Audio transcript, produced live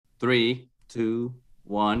3, 2,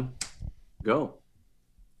 1, go.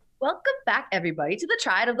 Welcome back, everybody, to the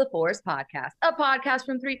Triad of the Forest podcast, a podcast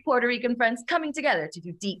from three Puerto Rican friends coming together to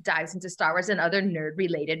do deep dives into Star Wars and other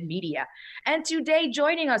nerd-related media. And today,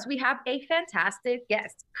 joining us, we have a fantastic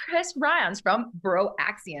guest, Chris Ryans from Bro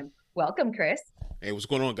Axiom. Welcome, Chris. Hey, what's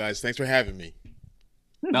going on, guys? Thanks for having me.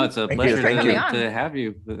 No, it's a Thank pleasure you. to have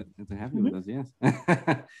you with us.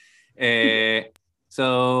 Yes.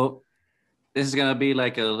 So this is gonna be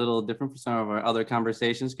like a little different from some of our other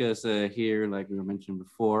conversations because here, like we were mentioned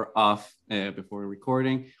before, before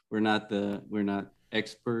recording, we're not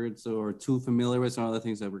experts or too familiar with some of the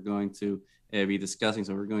things that we're going to be discussing.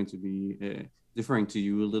 So we're going to be deferring to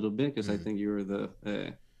you a little bit because I think you're the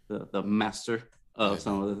master of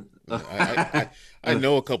some of the. I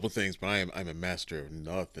know a couple things, but I'm a master of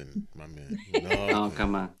nothing, my man. Nothing. Oh,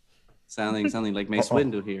 come on. Sounding like Mace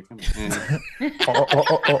Windu here. Come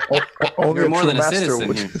on. You're more than a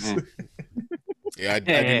citizen here. Yeah, I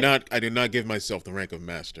do not give myself the rank of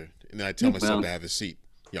master, and then I tell myself to have a seat,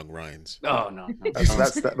 young Ryans. Oh no.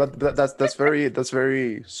 That's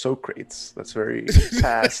very Socrates. That's very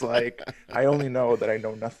past. Like I only know that I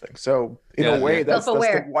know nothing. So in a way, that's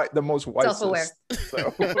the most wisest. Self-aware.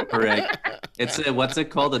 So. Correct. It's what's it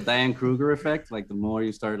called? The Diane Kruger effect. Like the more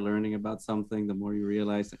you start learning about something, the more you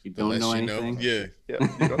realize that you don't know anything. Yeah, you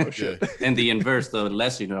don't know shit. And the inverse, though, the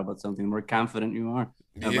less you know about something, the more confident you are.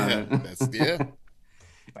 That's That's no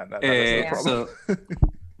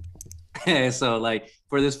problem. So like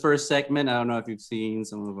for this first segment, I don't know if you've seen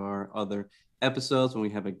some of our other episodes when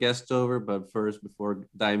we have a guest over, but first, before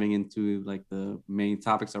diving into like the main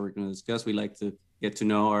topics that we're going to discuss, we like to get to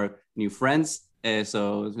know our new friends.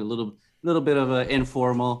 So it's a little bit of an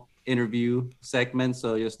informal interview segment,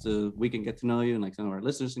 so we can get to know you and like some of our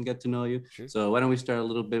listeners can get to know you. Sure. So why don't we start a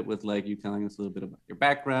little bit with like you telling us a little bit about your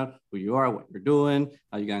background, who you are, what you're doing,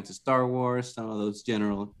 how you got into Star Wars, some of those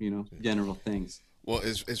general things. Well,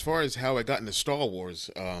 as far as how I got into Star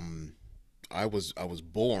Wars, I was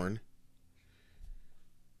born.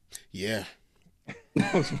 Yeah.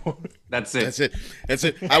 That's it. That's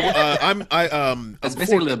it. That's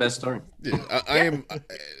basically the best story. Yeah,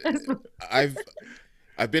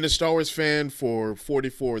 I've been a Star Wars fan for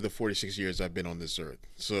 44 of the 46 years I've been on this earth.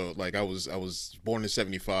 So like I was born in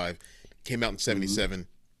 75, came out in 77.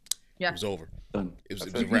 Yeah. It was over. Done. It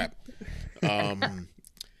was a wrap.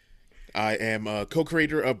 I am a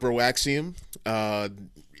co-creator of Bro Axiom.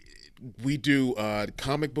 We do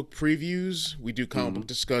comic book previews. We do comic book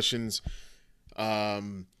discussions.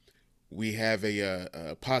 We have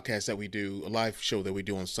a podcast that we do, a live show that we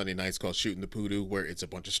do on Sunday nights called Shooting the Poodoo, where it's a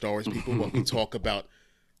bunch of Star Wars people, but we talk about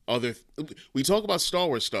we talk about Star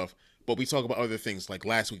Wars stuff, but we talk about other things. Like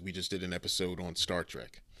last week, we just did an episode on Star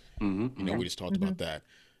Trek. We just talked about that.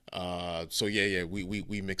 So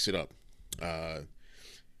we mix it up.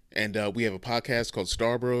 And we have a podcast called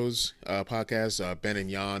Star Bros podcast. Ben and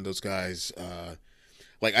Jan, those guys.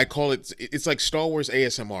 Like I call it's like Star Wars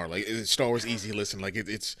ASMR. Like it's Star Wars easy listen. Like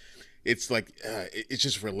it's like it's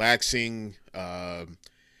just relaxing,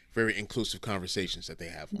 very inclusive conversations that they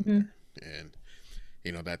have on there.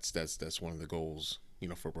 And that's one of the goals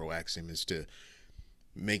for Bro Axiom is to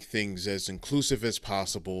make things as inclusive as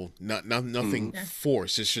possible. Nothing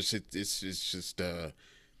forced. It's just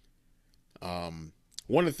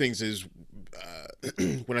one of the things is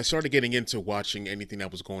when I started getting into watching anything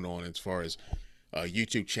that was going on as far as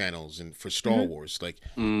YouTube channels and for Star Wars, like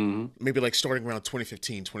maybe like starting around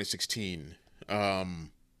 2015, 2016, no,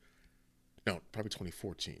 probably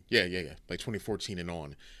 2014. Yeah. Like 2014 and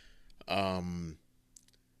on.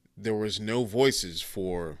 There was no voices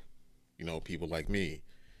for, people like me.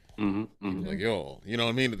 People like y'all, you know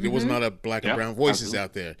what I mean? There was not a black and brown voices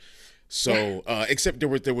out there. So, except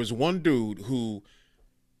there was one dude who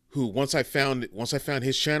once I found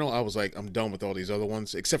his channel, I was like, I'm done with all these other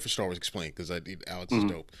ones, except for Star Wars Explained, because Alex is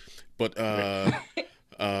dope. But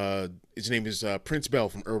his name is Prince Bell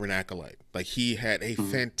from Urban Acolyte. Like he had a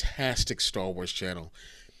fantastic Star Wars channel.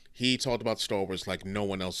 He talked about Star Wars like no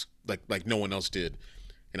one else, like no one else did,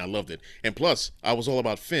 and I loved it. And plus, I was all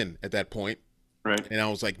about Finn at that point. Right. And I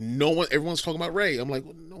was like, everyone's talking about Rey. I'm like,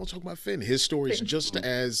 well, no one's talking about Finn. His story is just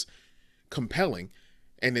as compelling,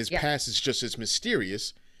 and his past is just as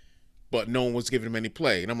mysterious. But no one was giving him any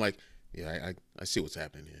play, and I'm like, yeah, I see what's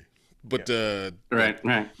happening here. But right.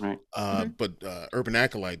 But Urban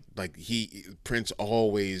Acolyte, like Prince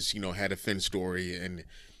always, had a Finn story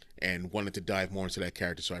and wanted to dive more into that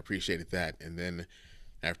character, so I appreciated that. And then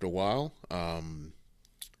after a while, my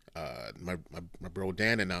bro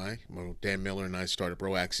Dan Miller and I started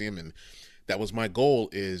Bro Axiom, and that was my goal.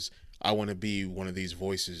 Is I want to be one of these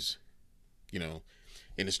voices,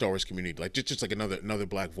 in the Star Wars community, like just like another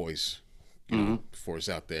black voice, you know, for us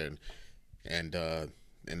out there, and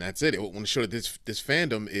that's it. I want to show that this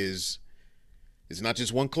fandom is not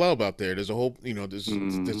just one club out there. There's a whole, you know, there's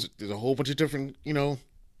a whole bunch of different, you know,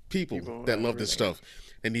 people that love this stuff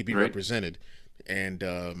and need to be represented, and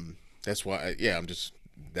that's why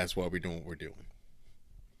that's why we're doing what we're doing.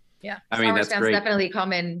 Yeah, I mean, Star Wars fans definitely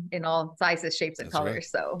come in all sizes, shapes, and colors. Right.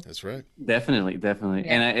 So that's right. Definitely,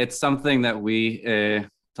 yeah. And it's something that we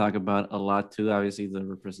talk about a lot too. Obviously, the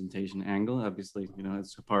representation angle. Obviously, you know,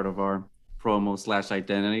 it's a part of our promo /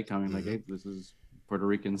 identity. Coming like, hey, this is Puerto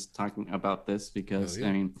Ricans talking about this, because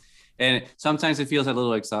I mean, and sometimes it feels a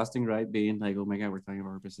little exhausting, right? Being like, oh my God, we're talking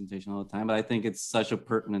about representation all the time. But I think it's such a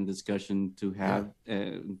pertinent discussion to have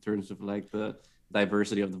in terms of like the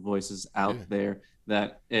diversity of the voices out there,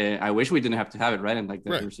 that I wish we didn't have to have it, right? And like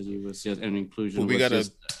diversity was just an inclusion. But we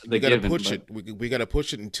gotta push it. We gotta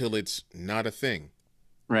push it until it's not a thing.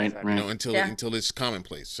 Right. You know, until it's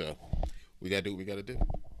commonplace. So we gotta do what we gotta do.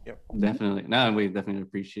 Yep. Definitely. No, we definitely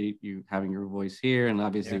appreciate you having your voice here, and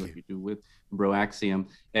obviously what you do with Broaxium.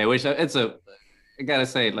 Which I gotta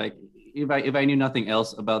say, like, if I knew nothing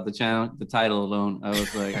else about the channel, the title alone, I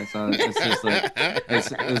was like, I saw it's just like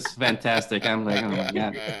it's fantastic. I'm like, oh my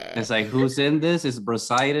God. It's like, who's in this? Is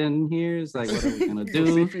Brosidon here? It's like, what are we gonna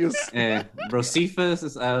do?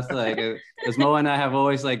 Brocephus. I was like, as Mo and I have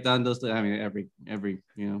always like done those. I mean, every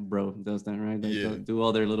you know bro does that, right? They do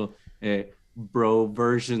all their little bro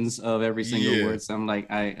versions of every single word. So I'm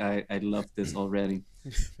like, I love this already.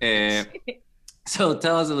 So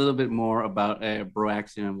tell us a little bit more about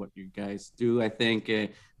Broaxium and what you guys do. I think,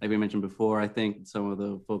 like we mentioned before, I think some of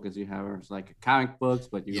the focus you have is like comic books,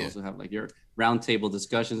 but you also have like your roundtable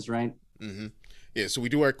discussions, right? Mm-hmm. Yeah, so we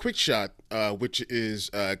do our quick shot, which is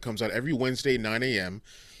comes out every Wednesday, 9 a.m.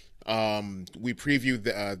 We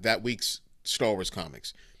preview that week's Star Wars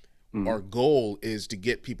comics. Our goal is to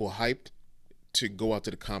get people hyped to go out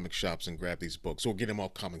to the comic shops and grab these books, or get them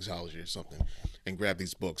off Comixology or something and grab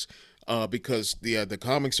these books. Because the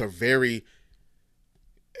comics are very,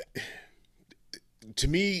 to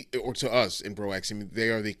me, or to us in Broaxium, they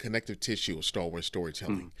are the connective tissue of Star Wars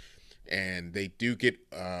storytelling. And they do get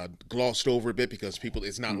glossed over a bit because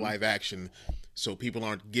it's not live action, so people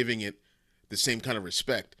aren't giving it the same kind of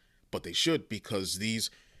respect, but they should, because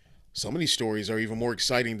some of these stories are even more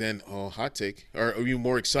exciting than, hot take, or even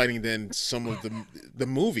more exciting than some of the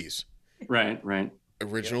movies. Right.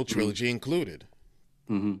 Original trilogy included.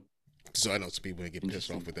 So I know some people get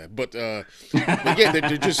pissed off with that, but yeah,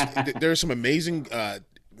 they're just, there are some amazing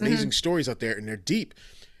stories out there, and they're deep,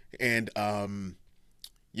 and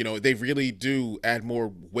you know, they really do add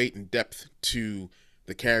more weight and depth to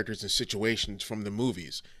the characters and situations from the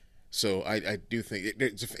movies. So I do think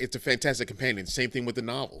it's a fantastic companion. Same thing with the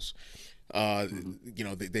novels. You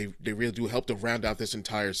know, they really do help to round out this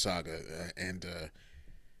entire saga, and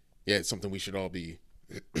it's something we should all be.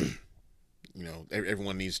 You know,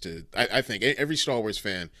 everyone needs to. I think every Star Wars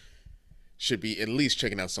fan should be at least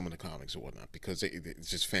checking out some of the comics or whatnot, because it's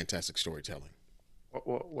just fantastic storytelling.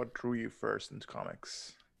 What drew you first into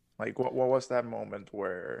comics? Like, what was that moment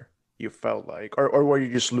where you felt like, or were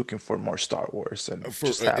you just looking for more Star Wars and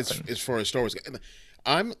just happened? As far as Star Wars,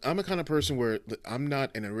 I'm a kind of person where I'm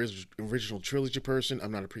not an original trilogy person.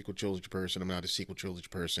 I'm not a prequel trilogy person. I'm not a sequel trilogy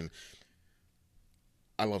person.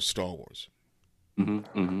 I love Star Wars.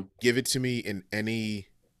 Give it to me in any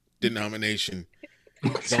denomination.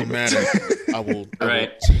 Don't matter. I will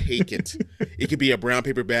take it. It could be a brown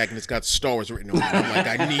paper bag and it's got Star Wars written on it. I'm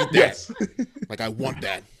like, I need that. Like, I want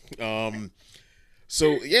that.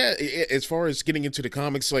 So yeah, as far as getting into the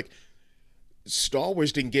comics, like, Star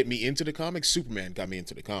Wars didn't get me into the comics. Superman got me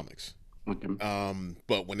into the comics.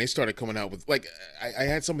 But when they started coming out with, like, I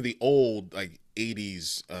had some of the old, like,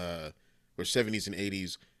 80s or 70s and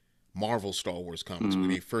 80s Marvel Star Wars comics when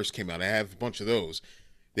they first came out. I have a bunch of those.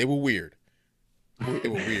 They were weird.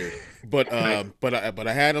 But I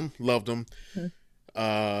had them, loved them.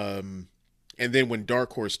 And then when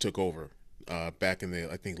Dark Horse took over, back in the,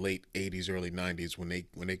 I think, late 80s, early 90s,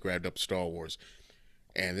 when they grabbed up Star Wars,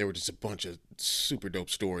 and there were just a bunch of super dope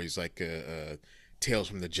stories, like Tales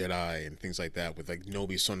from the Jedi and things like that, with like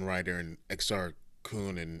Nobi Sunrider and Exar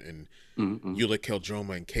Kun and Eula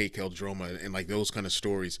Keldroma and Kay Keldroma, and like those kind of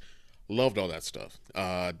stories. Loved all that stuff.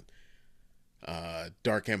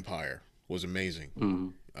 Dark Empire was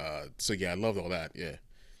amazing. So yeah, I loved all that. Yeah.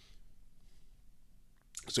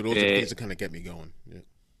 So those are the things that kind of get me going. Yeah.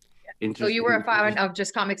 So you were a fan of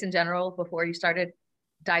just comics in general before you started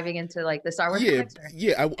diving into like the Star Wars comics?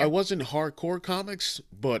 I wasn't hardcore comics,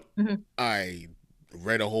 but I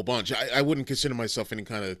read a whole bunch. I wouldn't consider myself any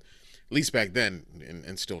kind of at least back then,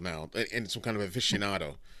 and still now, and some kind of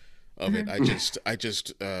aficionado of it. I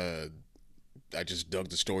just dug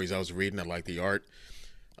the stories I was reading. I liked the art.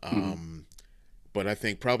 But I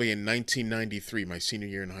think probably in 1993, my senior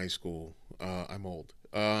year in high school, I'm old.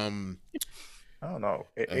 I don't know.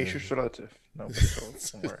 Age is relative. No,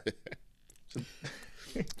 somewhere.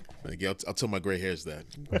 I'll tell my gray hairs that.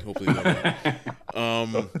 Hopefully,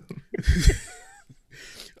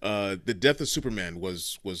 the death of Superman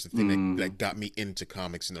was the thing that got me into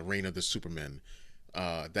comics, and the reign of the Superman.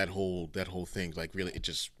 That whole thing, like, really, it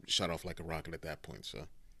just shot off like a rocket at that point. So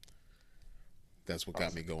that's what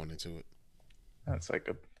got me going into it. That's like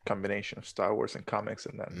a combination of Star Wars and comics,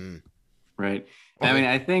 and then right. I mean,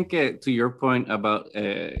 I think to your point about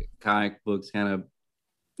comic books kind of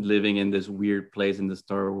living in this weird place in the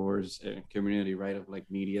Star Wars community, right? Of like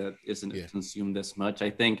media isn't consumed as much. I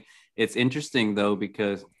think it's interesting though,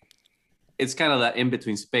 because it's kind of that in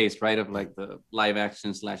between space, right? Of like the live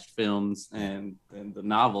action / films and the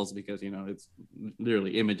novels, because, it's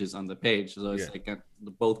literally images on the page. So it's like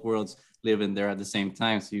both worlds live in there at the same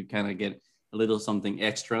time. So you kind of get a little something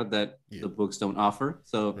extra that the books don't offer.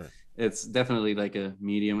 So it's definitely like a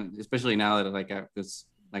medium, especially now that because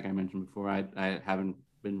like I mentioned before, I haven't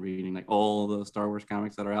been reading like all the Star Wars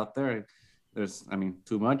comics that are out there. There's,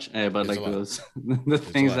 too much, but like those the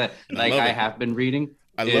things that like I have been reading.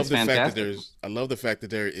 I love the fact that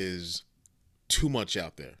there is too much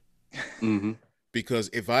out there. Because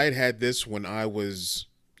if I had this when I was,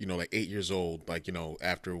 like 8 years old, like,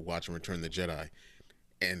 after watching Return of the Jedi,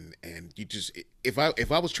 and you just, if I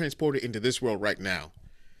was transported into this world right now,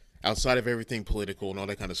 outside of everything political and all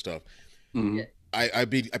that kind of stuff, I'd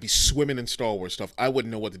be swimming in Star Wars stuff. I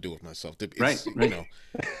wouldn't know what to do with myself. Right.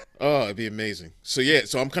 Oh, it'd be amazing. So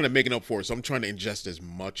so I'm kind of making up for it. So I'm trying to ingest as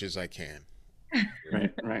much as I can.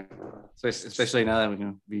 Right. So especially now that we're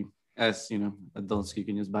gonna be as adults, you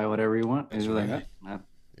can just buy whatever you want. It's like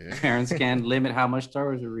parents can't limit how much Star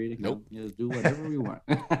Wars we're reading. Nope. Just do whatever we want.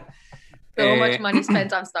 So much money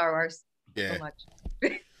spent on Star Wars. Yeah. So much.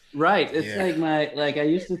 Right. It's like I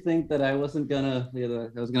used to think that I wasn't gonna, I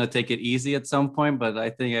was gonna take it easy at some point, but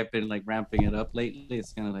I think I've been like ramping it up lately.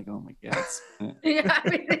 It's kind of like, oh my God.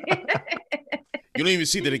 You don't even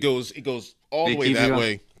see that it goes all the way that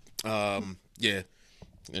way.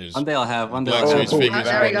 One day I'll have there we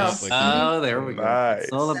go. There we go. Nice.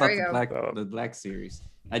 It's all about the Black series.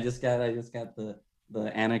 I just got the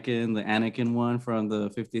Anakin one from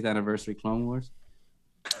the 50th anniversary Clone Wars.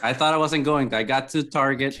 I thought I wasn't going. I got to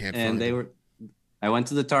Target I went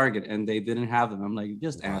to the Target and they didn't have them. I'm like,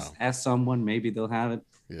 just ask someone, maybe they'll have it.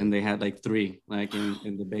 And they had like 3 like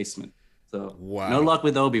in the basement. So no luck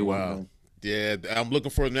with Obi-Wan. Wow. Yeah, I'm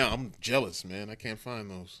looking for it now. I'm jealous, man. I can't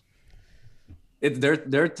find those.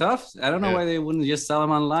 They're tough. I don't know why they wouldn't just sell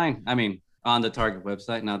them online. On the Target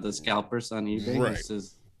website, not the scalpers on eBay.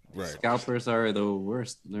 Right. Scalpers are the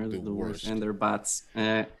worst. They're the worst, and they're bots.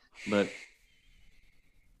 But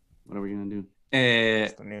what are we gonna do?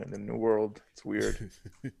 It's the new world. It's weird.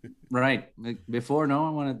 Right. Like before, no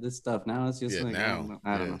one wanted this stuff. Now it's just like now.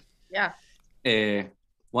 I don't know. Yeah.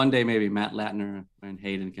 One day maybe Matt Latner and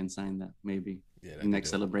Hayden can sign that. Maybe next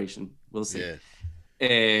celebration. We'll see.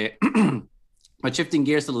 But shifting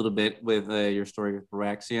gears a little bit with your story with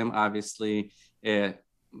Paraxium, obviously,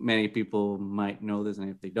 many people might know this, and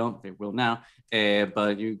if they don't, they will now.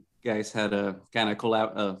 But you guys had a kind of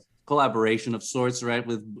collaboration of sorts, right,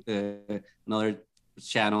 with another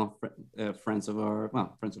channel, friends of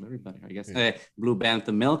everybody, I guess. Blue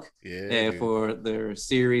Bantha Milk, for their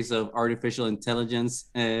series of artificial intelligence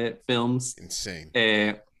films. Insane.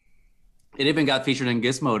 It even got featured in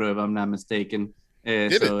Gizmodo, if I'm not mistaken.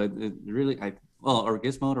 It really, or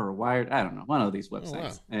Gizmodo or Wired, I don't know, one of these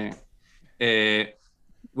websites.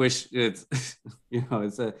 Which it's,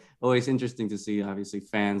 it's always interesting to see, obviously,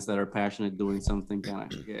 fans that are passionate doing something,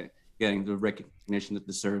 kind of getting the recognition it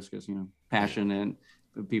deserves, because, passion and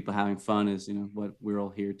people having fun is, what we're all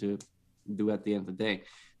here to do at the end of the day.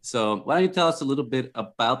 So why don't you tell us a little bit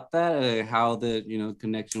about that, how the,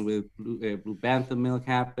 connection with Blue Bantha Milk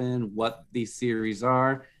happened, what these series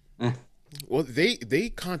are. Well, they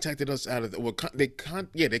contacted us out of the they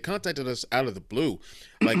contacted us out of the blue,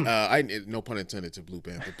 like I no pun intended to Blue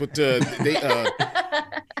Bantha, but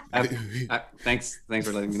thanks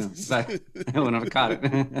for letting me know. I wouldn't have caught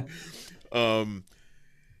it.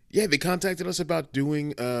 They contacted us about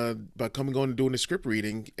doing about coming on and doing a script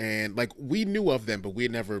reading, and like we knew of them, but we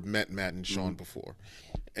had never met Matt and Sean before,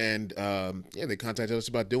 and they contacted us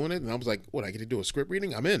about doing it, and I was like, what, I get to do a script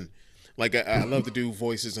reading? I'm in. Like, I love to do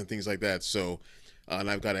voices and things like that. So,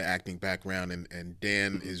 and I've got an acting background, and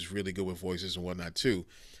Dan is really good with voices and whatnot, too.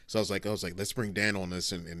 So I was like, let's bring Dan on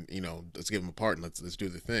this and you know, let's give him a part and let's do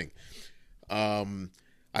the thing.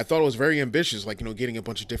 I thought it was very ambitious, like, you know, getting a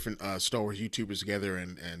bunch of different Star Wars YouTubers together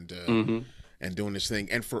and doing this thing.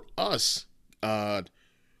 And for us,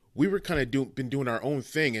 we were kind of been doing our own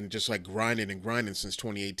thing and just like grinding since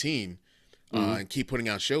 2018, and keep putting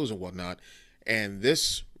out shows and whatnot. And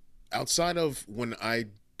this, outside of when I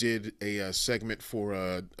did a segment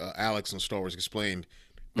for Alex on Star Wars Explained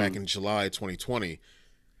back in July 2020,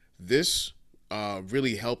 this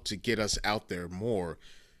really helped to get us out there more.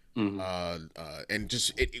 And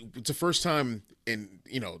just it's the first time, and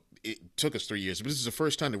you know, it took us 3 years, but this is the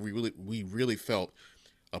first time that we really felt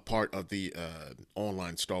a part of the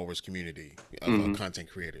online Star Wars community of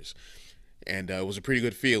content creators, and it was a pretty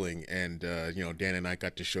good feeling. And you know, Dan and I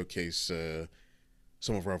got to showcase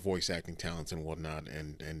some of our voice acting talents and whatnot,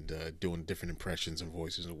 and doing different impressions and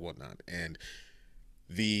voices and whatnot. And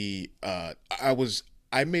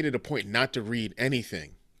I made it a point not to read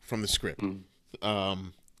anything from the script.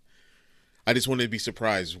 I just wanted to be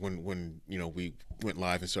surprised when you know, we went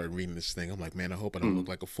live and started reading this thing. I'm like, man, I hope I don't look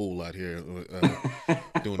like a fool out here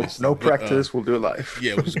doing this. No practice, we'll do it live.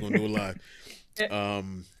 Yeah, we're just gonna do it live.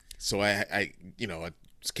 So I you know, I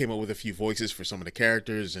just came up with a few voices for some of the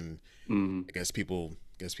characters, and I guess people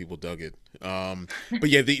dug it. But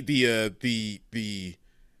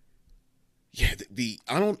yeah,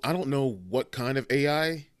 I don't know what kind of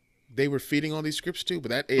AI they were feeding all these scripts to, but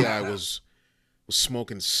that AI was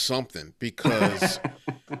smoking something, because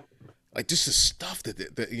like just the stuff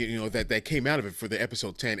that you know that came out of it for the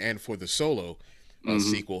episode 10 and for the Solo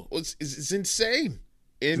sequel is insane.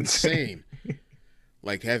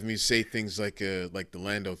 Like having me say things like the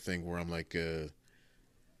Lando thing, where I'm like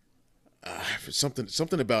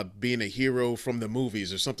something about being a hero from the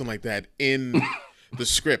movies or something like that in the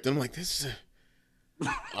script, and I'm like, this is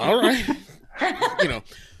all right. You know,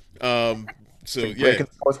 so like breaking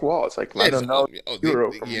the fourth wall. It's like, I don't know.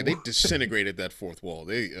 They disintegrated that fourth wall.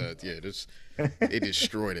 They they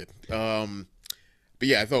destroyed it. But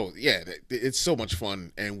yeah, I thought, it's so much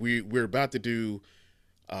fun, and we're about to do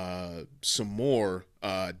some more.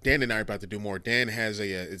 Dan and I are about to do more. Dan has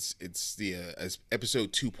it's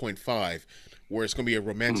episode 2.5, where it's gonna be a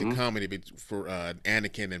romantic comedy for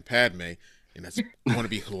Anakin and Padme, and that's going to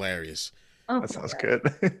be hilarious. That sounds good.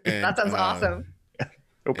 And, that sounds awesome.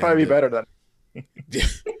 It'll probably be better than.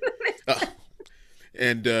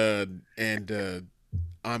 And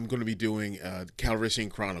I'm going to be doing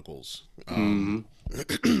Calrissian Chronicles,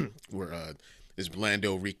 where is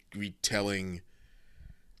Lando retelling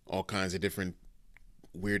all kinds of different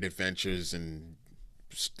weird adventures and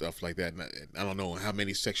stuff like that. And I don't know how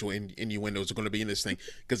many sexual innuendos are going to be in this thing,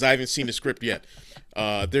 because I haven't seen the script yet.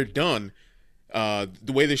 They're done.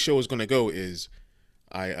 The way the show is going to go is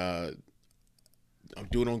I'm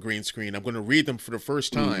doing it on green screen. I'm going to read them for the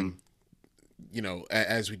first time. You know,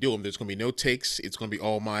 as we do them, there's going to be no takes. It's going to be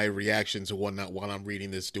all my reactions and whatnot while I'm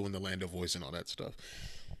reading this, doing the Lando voice and all that stuff.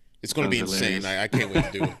 It's going to be insane. I can't wait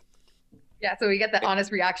to do it. Yeah, so we get the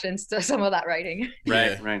honest reactions to some of that writing.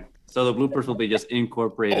 Right. So the bloopers will be just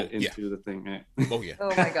incorporated into the thing. Right? Oh yeah.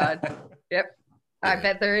 Oh my god. Yep. I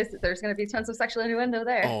bet there's going to be tons of sexual innuendo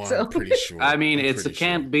there. Oh, I'm pretty sure. I mean, it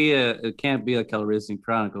can't be a Calrissian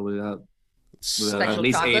Chronicle without at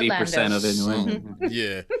least 80% of innuendo.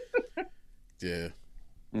 Yeah.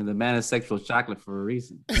 And the man is sexual chocolate for a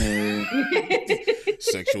reason.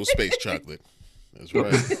 Sexual space chocolate. That's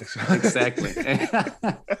right. Exactly. Correct.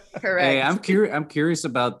 Hey, I'm curious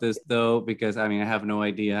about this though, because I mean, I have no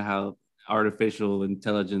idea how artificial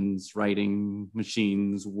intelligence writing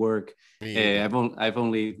machines work. I've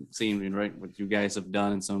only seen what you guys have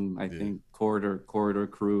done, and some I think Corridor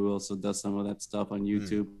Crew also does some of that stuff on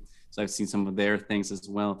YouTube. So I've seen some of their things as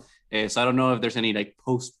well. So I don't know if there's any like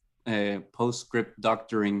postscript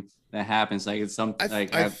doctoring that happens. Like it's some I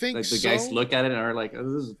think the guys look at it and are like,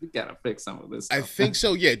 we gotta fix some of this stuff. I think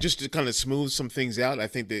so. Yeah, just to kind of smooth some things out. I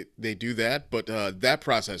think they do that, but that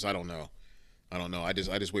process, I don't know. I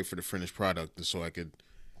just wait for the finished product so I could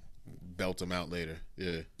belt them out later.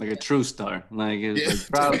 Yeah, like a true star. Like it's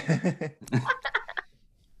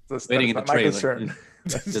That's waiting in the my trailer. concern.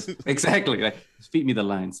 Just exactly. Like, just feed me the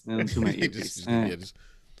lines. To my just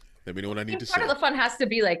let me know what I need to say. Part of the fun has to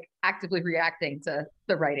be like actively reacting to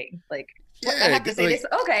the writing. Like, I have to say this.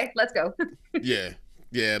 Okay, let's go. Yeah.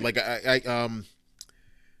 Like I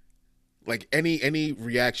like any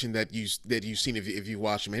reaction that you've seen, if you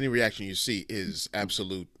watch them, any reaction you see is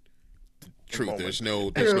absolute truth. There's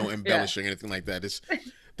no embellishing or anything like that. It's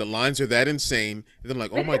the lines are that insane. And then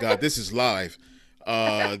like, oh my god, this is live. So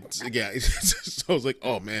I was like,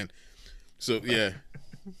 oh man. So yeah.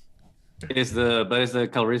 Is the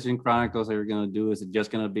Calrissian Chronicles that you're gonna do? Is it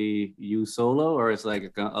just gonna be you solo, or is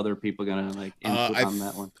like other people gonna like input on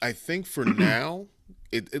that one? I think for now,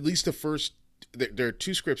 at least the first, there are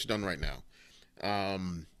 2 scripts done right now,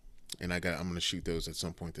 and I'm gonna shoot those at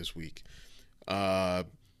some point this week. But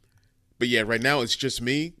yeah, right now it's just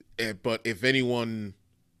me. But if anyone,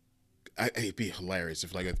 it'd be hilarious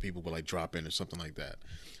if like other people would like drop in or something like that.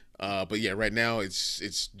 But yeah, right now it's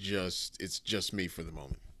just me for the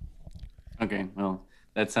moment. Okay, well,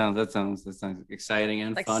 that sounds exciting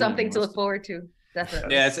and like fun. Something to look forward to.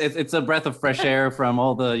 Definitely. Yeah, it's a breath of fresh air from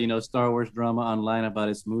all the Star Wars drama online about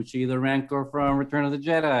is Muchi the Rancor from Return of the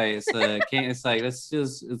Jedi. It's like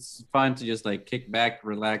it's fun to just like kick back,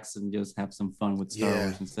 relax, and just have some fun with Star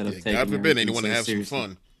Wars instead of taking. God forbid anyone so to have seriously.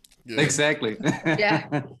 some fun. Yeah. Exactly.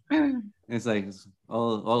 Yeah. It's like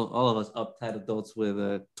all of us uptight adults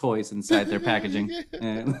with toys inside their packaging.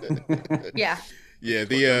 Yeah. Yeah,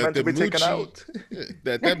 the Muchi,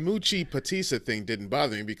 that Muchi Patisa thing didn't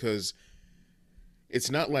bother me because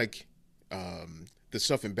it's not like the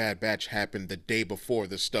stuff in Bad Batch happened the day before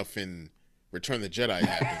the stuff in Return of the Jedi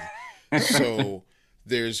happened. So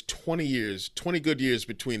there's 20 good years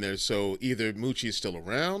between there. So either Muchi is still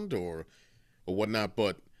around or whatnot.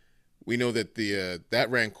 But we know that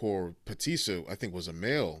that Rancor Patisa, I think, was a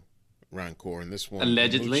male Rancor, and this one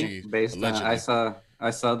allegedly Muchi, allegedly.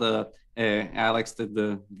 I saw the Alex did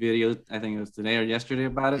the video. I think it was today or yesterday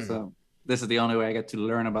about it. So this is the only way I get to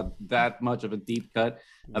learn about that much of a deep cut.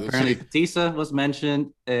 Apparently, Patisa was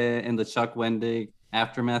mentioned in the Chuck Wendig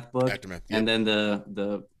Aftermath book, and then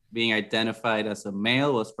the being identified as a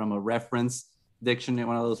male was from a reference dictionary,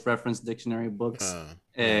 one of those reference dictionary books.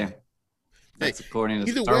 That's according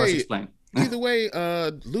to Star Wars Explained. Either way,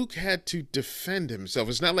 Luke had to defend himself.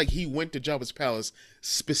 It's not like he went to Jabba's palace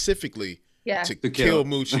specifically to kill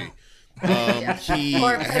Muchi. He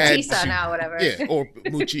or had Patisa now, whatever. Yeah, or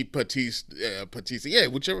Muchi Patisa. Yeah,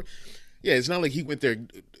 whichever. Yeah, it's not like he went there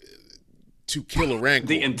to kill a Rancor.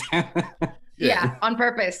 The intent. Yeah, on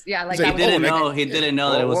purpose. Yeah, like he didn't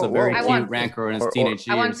know that it was a very cute Rancor in his teenage years.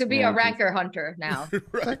 I want to be a Rancor hunter now.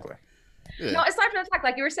 Exactly. Yeah. No, aside from the fact,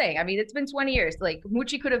 like you were saying, I mean, it's been 20 years. Like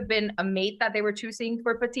Muchi could have been a mate that they were choosing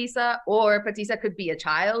for Patisa, or Patisa could be a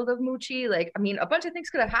child of Muchi. Like, I mean, a bunch of things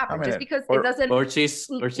could have happened just because it doesn't. Or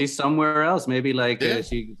she's somewhere else. Maybe like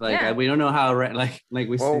she like we don't know how like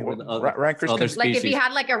we see with other species. Like if he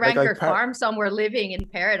had like a Rancor farm somewhere living in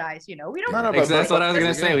paradise, we don't. That's what I was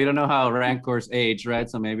gonna say. We don't know how Rancors age, right?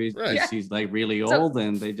 So maybe she's like really old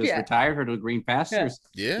and they just retire her to green pastures.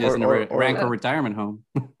 Yeah, just in a Rancor retirement home.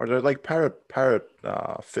 Or they're like parrot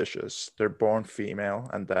fishes. They're born female,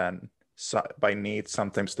 and then by need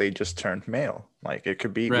sometimes they just turn male. Like it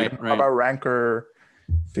could be about Rancor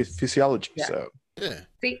physiology. So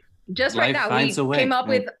see, just right now we came up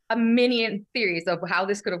with a million theories of how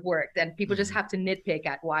this could have worked, and people just have to nitpick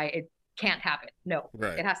at why it can't happen. No,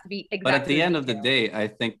 it has to be exactly. But at the end of the day, I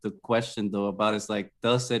think the question though about is like,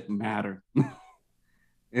 does it matter?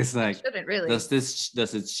 It's like, shouldn't really. Does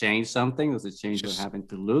it change something? Does it change what happened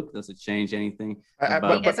to Luke? Does it change anything? But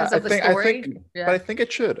I think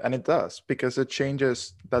it should, and it does, because it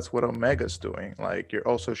changes. That's what Omega's doing. Like you're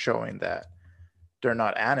also showing that they're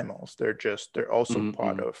not animals. They're also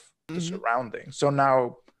part of the surroundings. So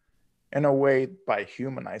now, in a way, by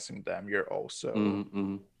humanizing them, you're also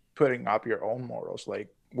putting up your own morals. Like,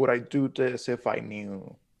 would I do this if I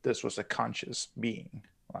knew this was a conscious being?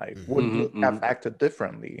 Like, would Luke have acted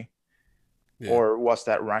differently, or was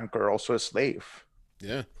that Rancor also a slave?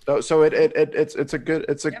 Yeah. So it's a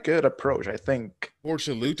good approach, I think.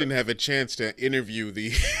 Fortunately, Luke didn't have a chance to interview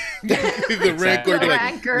the Rancor.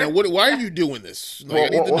 Like, now, why are you doing this?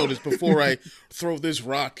 Like, I need to know this before I throw this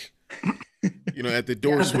rock, at the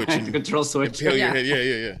door switch and the control switch. Your head.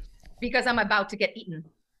 Yeah. Because I'm about to get eaten.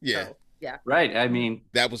 Yeah. So, yeah. Right. I mean,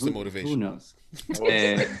 that was the motivation. Who knows?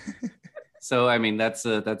 So I mean, that's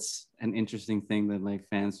an interesting thing that like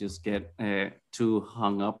fans just get too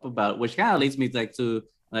hung up about, which kind of leads me to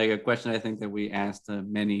a question I think that we asked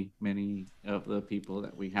many of the people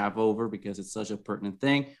that we have over, because it's such a pertinent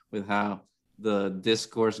thing with how the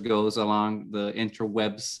discourse goes along the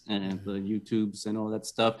interwebs and the YouTubes and all that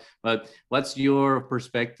stuff. But what's your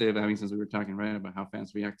perspective? I mean, since we were talking about how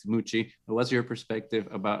fans react to Muchi, but what's your perspective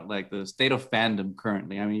about like the state of fandom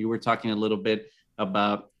currently? I mean, you were talking a little bit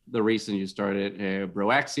about the reason you started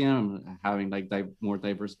Broaxium, having like more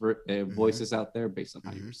diverse voices out there based on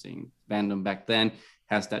how you were seeing fandom back then.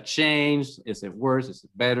 Has that changed? Is it worse? Is it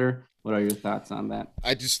better? What are your thoughts on that?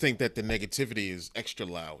 I just think that the negativity is extra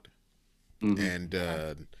loud.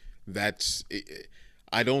 And that's it.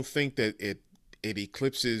 I don't think that it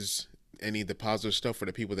eclipses any of the positive stuff for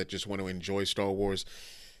the people that just want to enjoy Star Wars.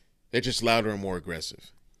 They're just louder and more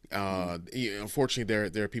aggressive. Unfortunately,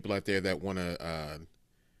 there are people out there that want to.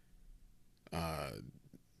 How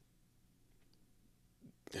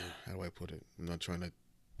do I put it? I'm not trying to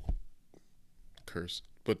curse,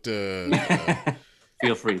 but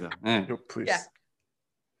feel free though. Please. Yeah.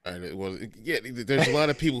 Well, yeah, there's a lot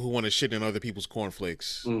of people who want to shit in other people's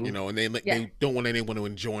cornflakes, you know, and they don't want anyone to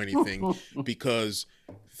enjoy anything because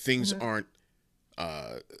things aren't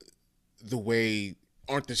the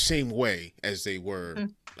same way as they were,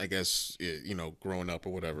 I guess, you know, growing up or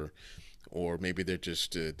whatever, or maybe they're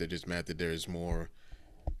just mad that there's more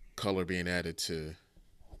color being added to.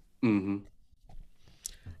 You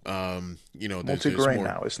know, multi-grain more,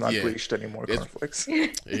 now. It's not bleached anymore. Cornflakes. There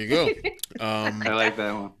you go. I like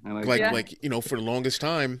that one. Like you know, for the longest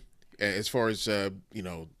time, as far as you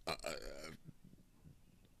know,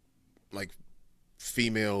 like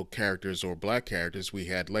female characters or black characters, we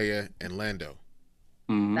had Leia and Lando.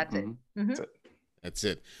 That's it. That's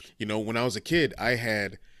it. You know, when I was a kid, I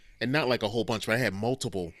had, and not like a whole bunch, but I had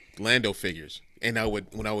multiple Lando figures, and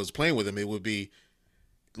when I was playing with them, it would be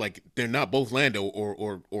like they're not both Lando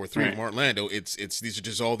or three of them aren't Lando. It's these are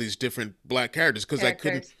just all these different black characters because I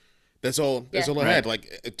couldn't. That's all I had.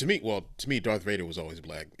 Like to me, Darth Vader was always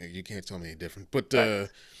black. You can't tell me any different. But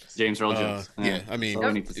James Earl Jones. Yeah, I mean,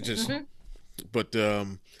 it just. But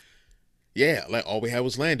yeah, like all we had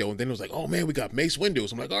was Lando, and then it was like, oh man, we got Mace Windu.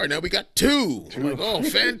 I'm like, all right, now we got two. I'm like, oh,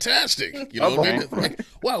 fantastic. You know, like,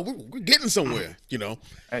 wow, we're getting somewhere. You know,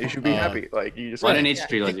 you should be happy. Like you just in each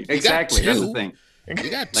trilogy. Exactly, that's the thing.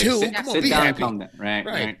 We got two. Come on, be happy. Calm down.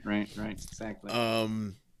 Right. Exactly.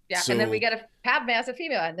 Yeah, so, and then we get a Padme as a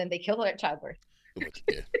female, and then they kill her at childbirth.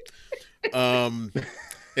 Yeah.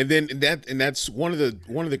 And that's one of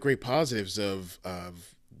the great positives of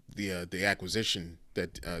the acquisition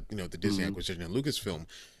that you know, the Disney acquisition and Lucasfilm,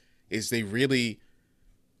 is they really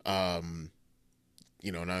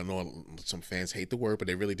you know, and I know some fans hate the word, but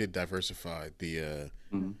they really did diversify the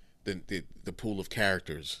pool of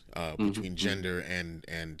characters between gender and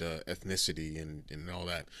ethnicity and all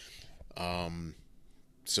that.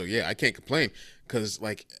 So yeah, I can't complain because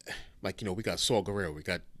like you know, we got Saul Guerrero, we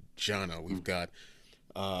got Jannah, we've got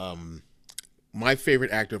my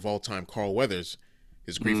favorite actor of all time, Carl Weathers,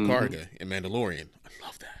 is Grief Karga in Mandalorian. I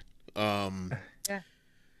love that.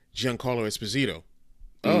 Giancarlo Esposito.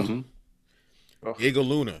 Diego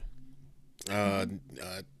Luna.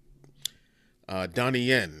 Donnie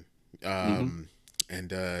Yen. And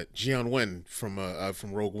Jian Wen from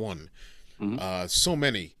Rogue One. So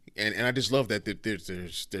many. And I just love that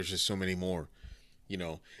there's just so many more, you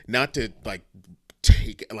know, not to like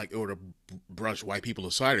take like or to brush white people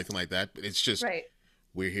aside or anything like that, but it's just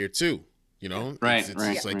we're here too, you know.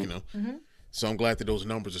 It's like you know. So I'm glad that those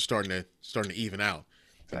numbers are starting to even out.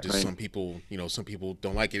 Just some people, you know, some people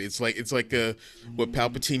don't like it. It's like what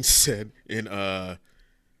Palpatine said in I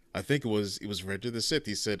think it was Revenge of the Sith.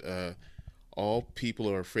 He said all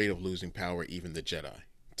people are afraid of losing power, even the Jedi.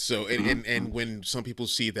 So and when some people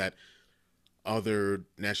see that other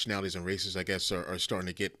nationalities and races, I guess, are starting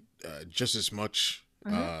to get just as much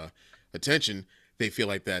attention, they feel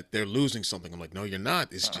like that they're losing something. I'm like, no, you're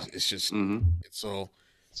not. It's just it's all.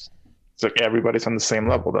 It's like everybody's on the same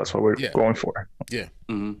level. That's what we're going for. Yeah.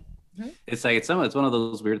 It's like it's one of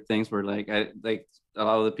those weird things where like a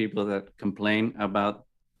lot of the people that complain about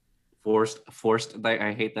forced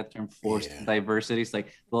I hate that term, forced diversity. It's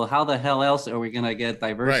like, well, how the hell else are we gonna get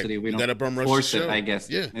diversity? We don't force it, I guess.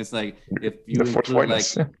 Yeah. It's like if you include like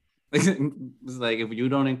it's like if you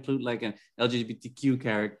don't include like an LGBTQ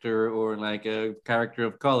character or like a character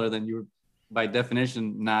of color, then you're by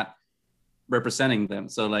definition not representing them.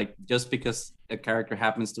 So like just because a character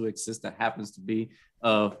happens to exist that happens to be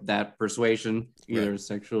of that persuasion, either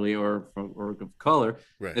sexually or of color,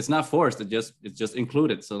 it's not forced. It's just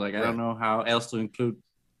included. So like I don't know how else to include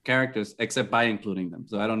characters except by including them.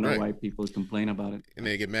 So I don't know why people complain about it. And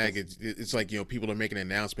they get mad. It's like, you know, people are making an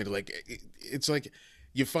announcement like it's like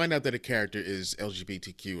you find out that a character is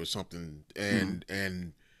LGBTQ or something, and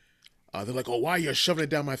they're like, oh, why are you shoving it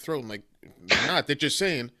down my throat? I'm like, they're not. They're just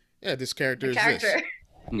saying, yeah, this character is this.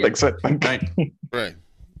 Right.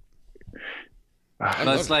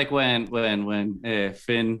 But it's like when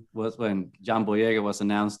Finn was, when John Boyega was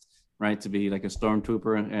announced, right, to be like a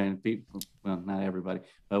stormtrooper, and people, well, not everybody,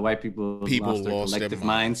 but white people lost their collective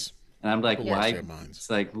minds. And I'm like, why? It's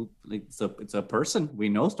like it's a person. We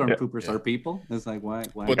know stormtroopers are people. It's like why?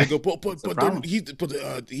 But they go, but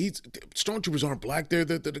stormtroopers aren't black. They're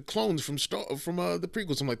the clones from the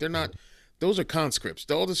prequels. I'm like, they're not. Those are conscripts.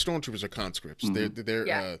 All the stormtroopers are conscripts. They're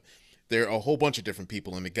there are a whole bunch of different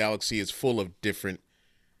people, and the galaxy is full of different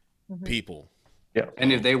people. Yeah.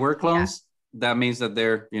 And if they were clones, that means that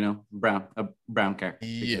they're, a brown character.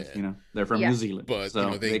 Because, they're from New Zealand, but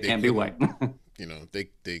so they can't be white. They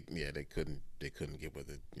couldn't get with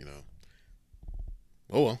it.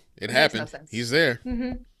 Oh well, it happened. No, he's there.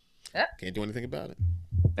 Can't do anything about it.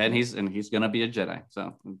 And he's gonna be a Jedi,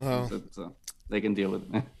 so they can deal with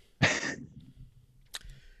it.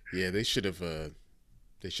 Yeah, they should have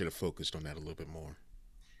focused on that a little bit more.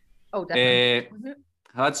 Oh, definitely.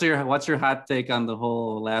 What's your hot take on the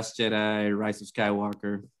whole Last Jedi, Rise of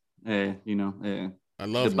Skywalker? I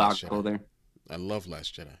love Last Jedi. There. I love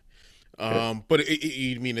Last Jedi. But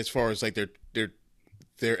you mean as far as like their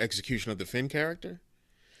execution of the Finn character?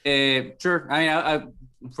 Sure. I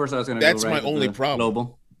first I was gonna. That's go right my only problem.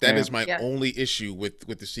 Global. That is my only issue with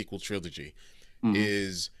the sequel trilogy,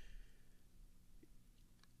 is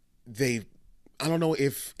I don't know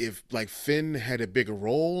if like Finn had a bigger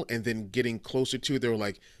role, and then getting closer to, they were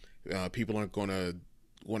like, people aren't gonna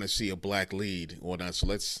want to see a black lead or not, so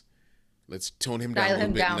let's tone him down a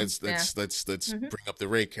little bit. And let's bring up the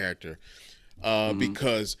Rey character,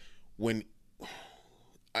 because when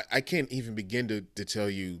I can't even begin to tell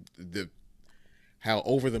you how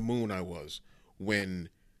over the moon I was when,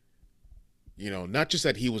 not just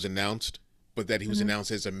that he was announced, but that he was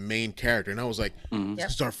announced as a main character. And I was like,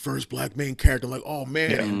 this is our first black main character. I'm like, oh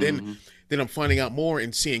man. And then I'm finding out more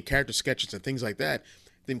and seeing character sketches and things like that.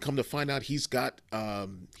 Then come to find out he's got the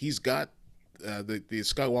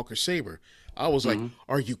Skywalker saber. I was like,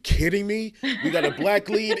 are you kidding me? We got a black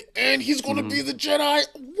lead and he's going to be the Jedi.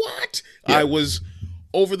 What? Yeah. I was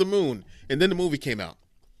over the moon. And then the movie came out.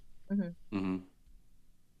 And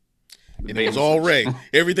it was all Rey.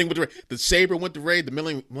 Everything with Rey. The saber went to Rey. The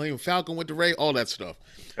Millennium Falcon went to Rey. All that stuff.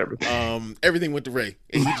 Everything went to Rey.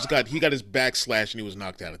 And he got his back slashed and he was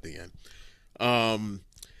knocked out at the end.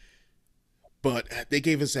 But they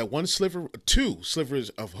gave us that two slivers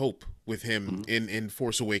of hope with him in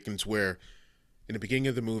Force Awakens, where in the beginning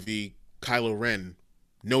of the movie, Kylo Ren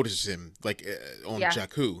notices him like on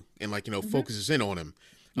Jakku and focuses in on him.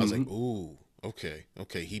 I was like, ooh, okay,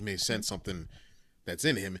 he may sense something that's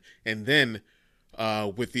in him. And then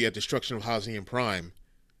with the destruction of Hazian Prime,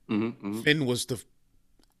 Finn was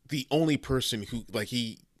the only person who I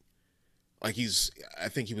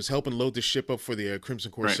think he was helping load the ship up for the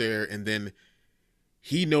Crimson Corsair, and then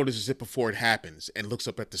he notices it before it happens and looks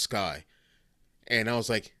up at the sky. And I was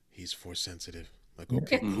like, he's Force sensitive. Like,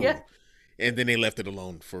 okay, cool. And then they left it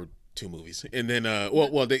alone for 2 movies. And then,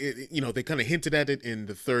 they kind of hinted at it in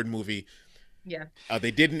the 3rd movie. Yeah. They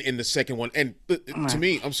didn't in the 2nd one. And to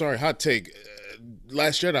me, I'm sorry, hot take,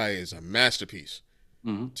 Last Jedi is a masterpiece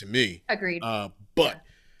to me. Agreed. But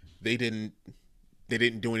they didn't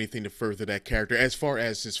do anything to further that character as far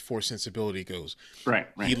as his Force sensibility goes. Right.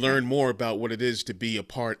 He learned more about what it is to be a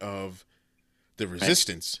part of the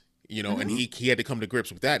Resistance, and he had to come to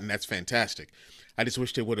grips with that, and that's fantastic. I just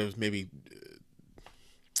wish they would have maybe.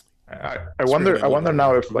 I wonder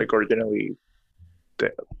now if originally,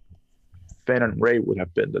 Finn and Rey would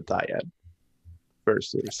have been the dyad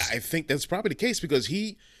versus. I think that's probably the case, because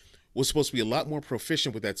he was supposed to be a lot more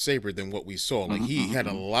proficient with that saber than what we saw. Like he had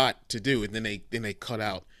a lot to do, and then they cut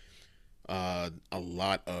out a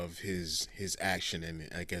lot of his action, and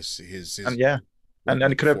I guess his and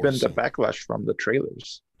it could have been the backlash from the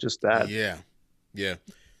trailers. Just that. Yeah, they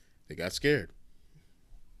got scared.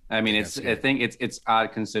 I mean, I think it's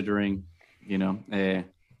odd considering,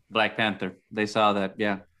 Black Panther. They saw that,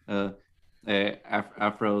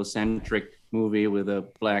 Afrocentric movie with a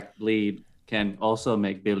black lead can also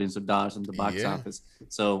make billions of dollars in the box office.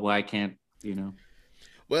 So why can't,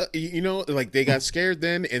 Well, they got scared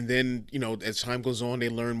then, and then, as time goes on, they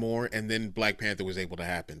learn more, and then Black Panther was able to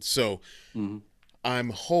happen. So I'm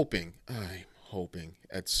hoping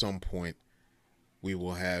at some point we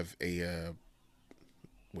will have a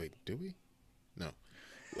wait, do we? No.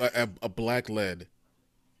 A black lead.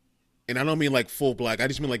 And I don't mean like full black. I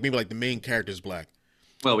just mean like maybe like the main character's black.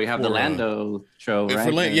 Well, we have the Lando show,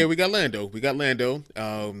 right? We got Lando. But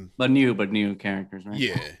new characters, right?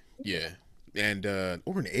 Yeah. And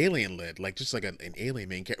or an alien led, like just like an alien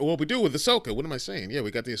main character. Well, we do with Ahsoka. What am I saying? Yeah,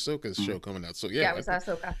 we got the Ahsoka show coming out. So it was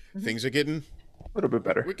Ahsoka. Things are getting a little bit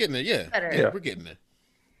better. We're getting there, Better. Yeah, we're getting there.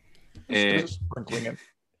 Just sprinkling it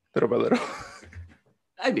little by little.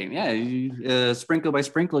 I mean, sprinkle by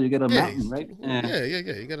sprinkle, you get a mountain, right? Yeah.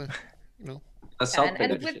 You gotta, and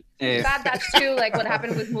with that's too like what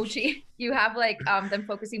happened with Muchi. You have them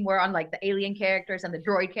focusing more on the alien characters and the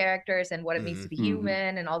droid characters and what it means to be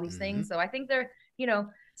human and all these things. So I think they're,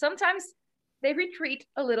 sometimes they retreat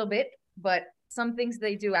a little bit, but some things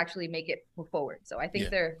they do actually make it move forward. So I think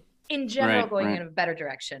they're in general going in a better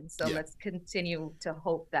direction. So let's continue to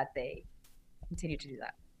hope that they continue to do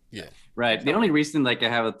that. Yeah. Right. The only reason like I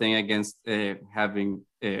have a thing against having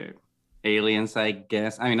aliens, I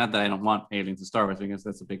guess. I mean, not that I don't want aliens in Star Wars, because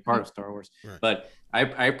that's a big part of Star Wars. Right. But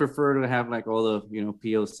I prefer to have like all the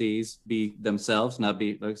POCs be themselves, not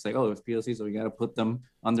be like it's like, oh, it's POCs, so we got to put them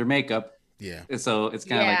under makeup. Yeah. So it's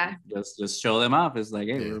kind of like just show them off. It's like,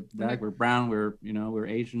 hey, we're black, we're brown, we're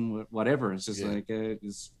Asian, whatever. It's just like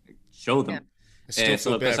just show them. I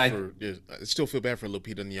still feel bad for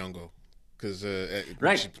Lupita Nyong'o because it's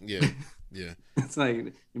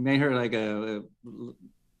like you made her like a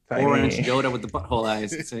orange Yoda with the butthole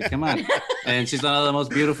eyes. It's like, come on. And she's one of the most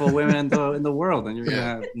beautiful women in the world, and you're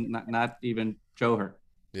gonna not even show her.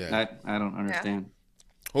 I don't understand.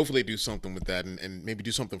 Hopefully do something with that, and maybe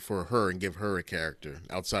do something for her and give her a character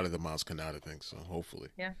outside of the Maz Kanata thing. So hopefully,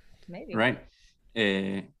 maybe right.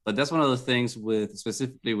 But that's one of the things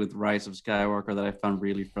specifically with Rise of Skywalker that I found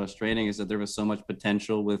really frustrating, is that there was so much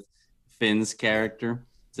potential with Finn's character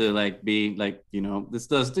to like be like, this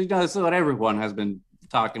is what everyone has been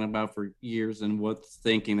talking about for years and what's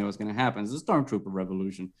thinking that was going to happen. It's the Stormtrooper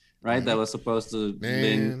revolution, right? That was supposed to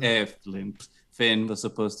Finn was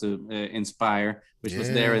supposed to inspire, which was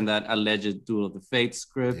there in that alleged Duel of the Fates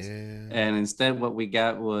script. And instead what we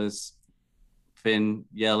got was Finn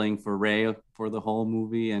yelling for Rey for the whole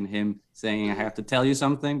movie, and him saying, I have to tell you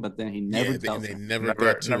something, but then he never tells her. Never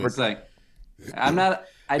it's like, I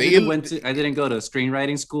didn't go to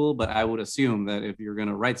screenwriting school, but I would assume that if you're going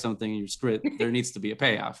to write something in your script, there needs to be a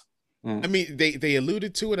payoff. I mean, they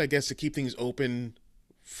alluded to it, I guess, to keep things open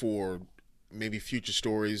for maybe future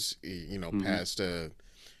stories,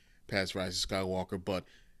 past Rise of Skywalker, but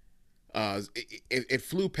it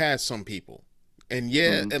flew past some people. And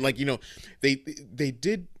and like, they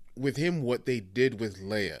did with him what they did with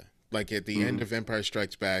Leia. Like at the end of Empire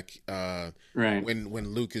Strikes Back,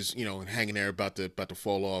 when Luke is hanging there about to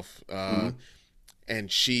fall off, and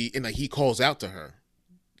he calls out to her,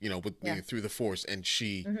 through the Force, and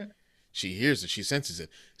she hears it, she senses it.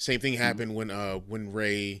 Same thing happened when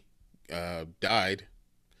Rey died,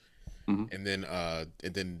 and then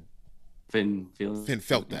Finn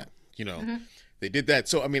felt that, they did that.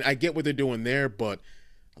 So I mean, I get what they're doing there, but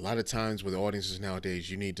a lot of times with audiences nowadays,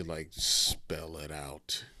 you need to like spell it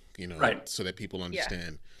out. So that people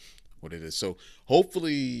understand what it is. So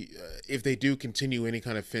hopefully, if they do continue any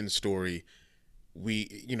kind of Finn story, we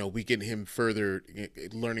get him further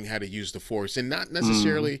learning how to use the Force, and not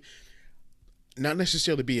necessarily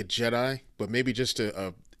be a Jedi, but maybe just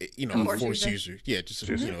a Force user. Yeah, just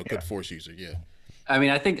a good Force user. Yeah. I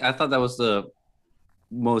mean, I thought that was the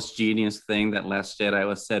most genius thing that Last Jedi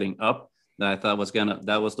was setting up. That I thought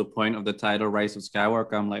that was the point of the title, Rise of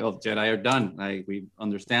Skywalker. I'm like, oh, Jedi are done. Like, we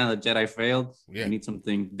understand that Jedi failed. We need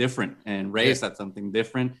something different. And Rey said something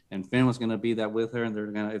different. And Finn was gonna be that with her. And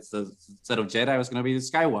it's the set of Jedi was gonna be the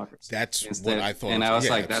Skywalkers. That's what I thought. And I was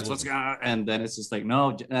like, that's what's gonna. And then it's just like,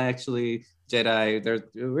 no, actually, Jedi,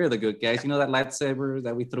 we're the good guys. That lightsaber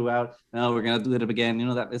that we threw out. No, we're gonna do it again.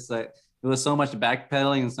 That it's like. There was so much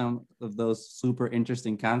backpedaling and some of those super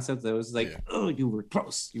interesting concepts that was like, oh, you were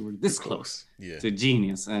close. You were this close to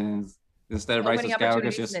genius. And instead of Rise of Skywalker,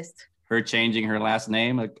 it's just her changing her last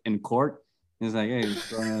name in court. It's like, hey,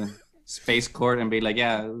 go on a space court and be like,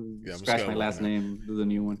 scratch my last name, do the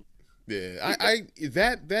new one. Yeah,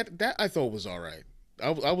 that I thought was all right.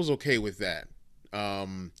 I was okay with that.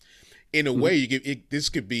 In a way, this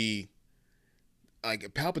could be.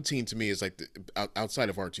 Like Palpatine to me is like outside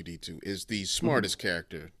of R2D2 is the smartest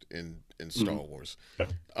character in Star Wars.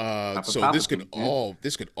 So this could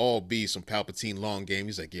all be some Palpatine long game.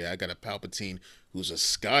 He's like, I got a Palpatine who's a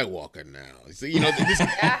Skywalker now.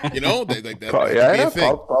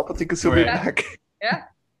 Palpatine could still be back. Yeah.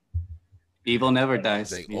 Evil never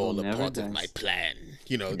dies. Like, all a part of my plan.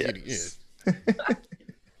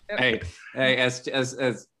 Hey, as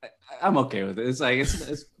I'm okay with it. It's like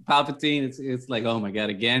it's Palpatine. It's like, oh my god,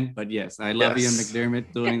 again. But yes, I love Ian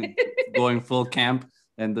McDermott going full camp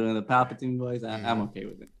and doing the Palpatine voice. I'm okay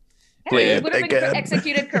with it. Hey, it would have been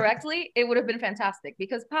executed correctly. It would have been fantastic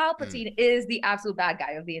because Palpatine is the absolute bad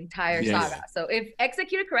guy of the entire saga. So if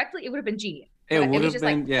executed correctly, it would have been genius. It would have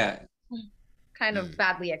been, kind of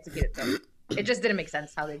badly executed. So it just didn't make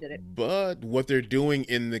sense how they did it. But what they're doing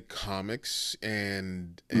in the comics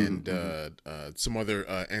and some other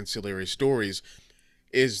ancillary stories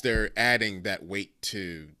is they're adding that weight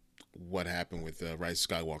to what happened with Rise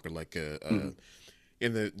of Skywalker. Like in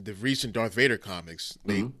the recent Darth Vader comics,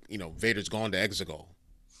 Vader's gone to Exegol,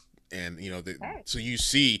 and so you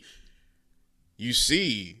see you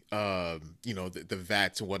see, the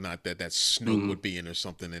vats and whatnot that Snoke would be in or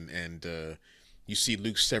something, and you see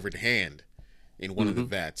Luke's severed hand in one of the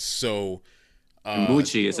vats. So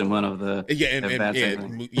Muchi is in one of the vats.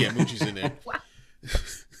 Muchi's in there. Wow.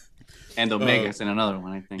 And Omega's in another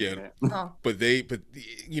one, I think. Yeah, but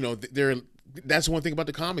that's one thing about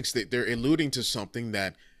the comics, that they're alluding to something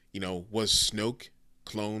that was Snoke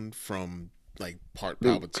cloned from like part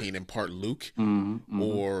Palpatine and part Luke,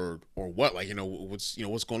 or what, like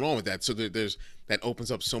what's going on with that. So there's that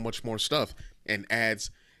opens up so much more stuff and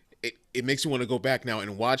adds. It makes me want to go back now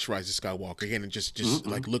and watch Rise of Skywalker again and just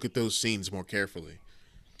like look at those scenes more carefully.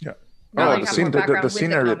 Yeah. The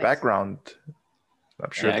scenery background.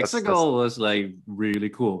 I'm sure. Exegol was like really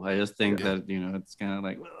cool. I just think that it's kind of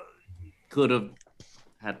like could have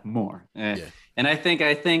had more. And I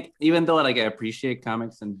think even though like I appreciate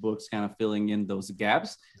comics and books kind of filling in those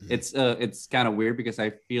gaps, it's kind of weird because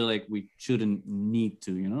I feel like we shouldn't need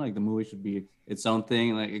to, like the movie should be its own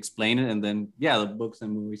thing, like explain it, and then the books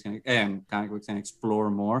and movies and comic books can explore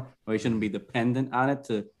more, but we shouldn't be dependent on it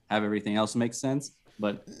to have everything else make sense.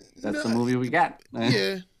 But that's the movie we got.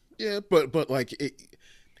 But like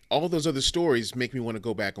all those other stories make me want to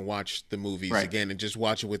go back and watch the movies again and just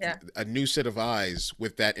watch it with a new set of eyes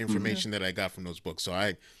with that information that I got from those books. So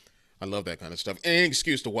I love that kind of stuff. And an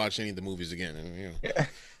excuse to watch any of the movies again.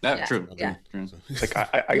 That's true. Yeah. Like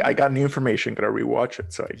I got new information, gotta rewatch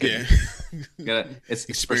it. So I can it's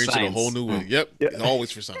experience it a whole new way. Yep. It's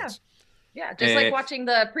always for science. Yeah. Just like watching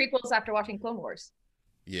the prequels after watching Clone Wars.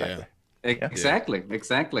 Yeah. Exactly.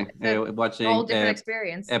 Watching a whole different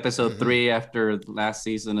experience. Episode 3 after the last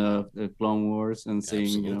season of Clone Wars and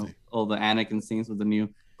seeing all the Anakin scenes with the new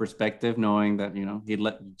perspective, knowing that he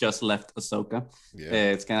just left Ahsoka.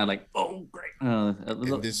 It's kind of like, oh great,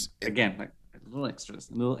 again like a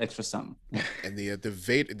little extra something. And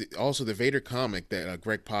the Vader comic that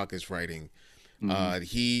Greg Pak is writing,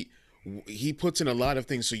 he puts in a lot of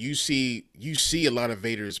things, so you see a lot of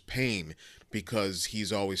Vader's pain, because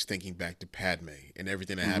he's always thinking back to Padme and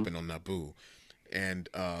everything that happened on Naboo, and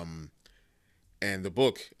the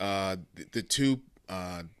book, the two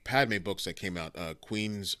Padme books that came out,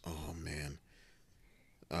 Queen's. Oh man,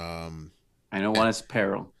 I know one is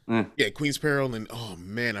Peril. Yeah, Queen's Peril, and oh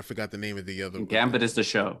man, I forgot the name of the other. Gambit is the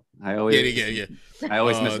show. I always I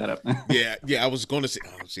always mess that up. I was going to say.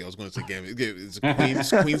 I was going to say Gambit. It's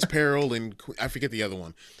Queen's Peril, and I forget the other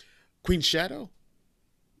one. Queen's Shadow.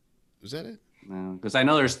 Is that it? No, because I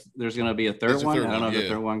know there's gonna be a third one. I don't know if the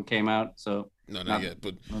third one came out, so not yet.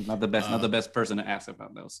 But not the best person to ask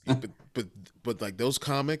about those. but like those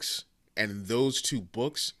comics and those two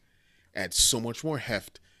books add so much more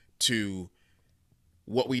heft to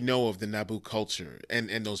what we know of the Naboo culture and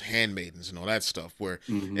those handmaidens and all that stuff. Where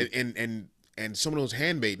and some of those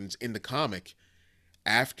handmaidens in the comic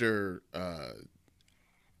after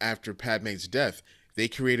Padme's death, they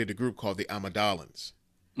created a group called the Amidalans.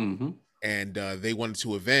 And they wanted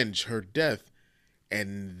to avenge her death,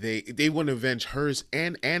 and they want to avenge hers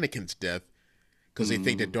and Anakin's death because they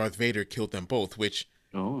think that Darth Vader killed them both, which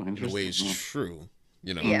in a way is true,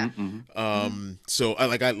 So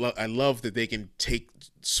I love that they can take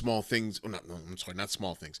small things, not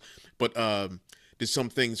small things, but there's some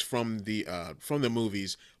things from the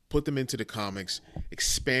movies, put them into the comics,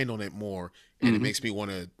 expand on it more, and it makes me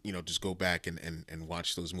want to, just go back and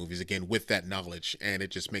watch those movies again with that knowledge, and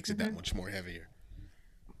it just makes it that much more heavier.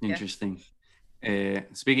 Interesting. I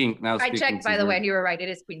checked, by the way, and you were right. It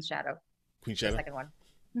is Queen's Shadow. Queen's Shadow? The second one.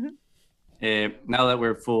 Now that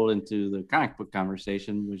we're full into the comic book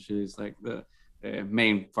conversation, which is like the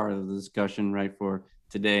main part of the discussion, right, for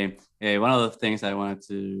today, one of the things I wanted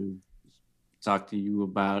to talk to you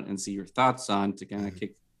about and see your thoughts on to kind of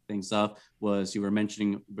kick things off was, you were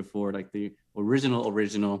mentioning before like the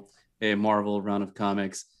original Marvel run of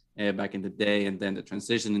comics back in the day, and then the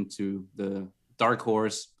transition into the Dark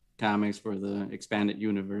Horse comics for the expanded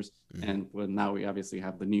universe, and now we obviously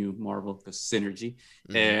have the new Marvel, the Synergy.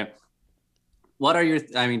 What are your?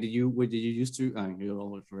 Did you used to? You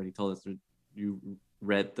already told us that you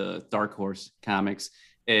read the Dark Horse comics.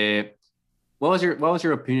 What was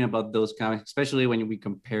your opinion about those comics, especially when we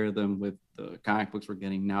compare them with the comic books we're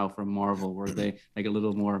getting now from Marvel? Were they like a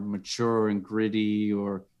little more mature and gritty,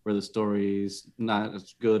 or were the stories not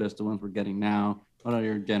as good as the ones we're getting now? What are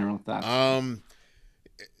your general thoughts?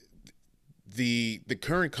 The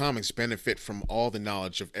current comics benefit from all the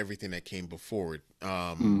knowledge of everything that came before it.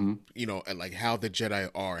 Like how the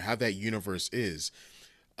Jedi are, how that universe is,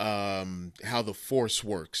 how the Force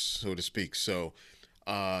works, so to speak. So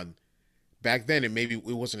back then, it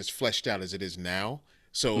wasn't as fleshed out as it is now,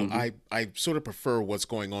 So I sort of prefer what's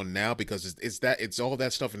going on now because it's all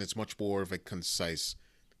that stuff and it's much more of a concise,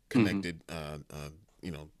 connected,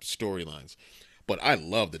 storylines. But I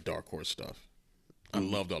love the Dark Horse stuff. I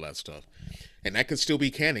loved all that stuff, and that could still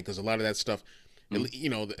be canon because a lot of that stuff,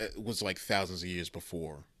 it was like thousands of years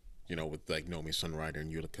before, with like Nomi Sunrider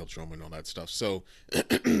and Yuta Killdrama and all that stuff. So,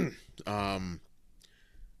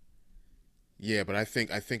 yeah, but I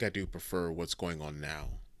think I do prefer what's going on now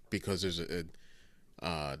because there's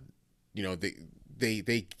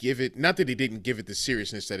they give it, not that they didn't give it the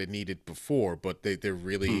seriousness that it needed before, but they're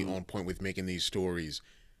really on point with making these stories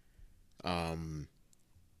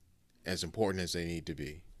as important as they need to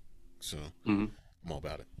be. So I'm all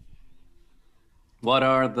about it. What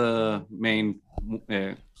are the main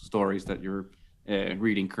stories that you're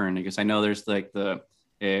reading currently? Because I know there's like the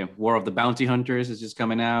War of the Bounty Hunters is just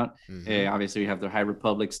coming out. Obviously, we have the High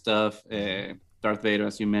Republic stuff. Darth Vader,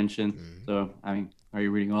 as you mentioned. So, I mean, are you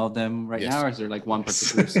reading all of them right now, or is there like one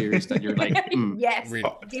particular series that you're like, Yes,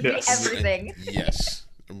 give me everything. Yes,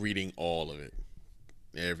 I'm reading all of it,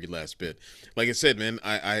 every last bit. Like I said, man,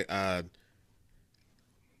 I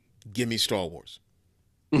give me Star Wars.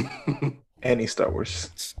 Any Star Wars.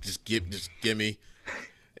 Just give me,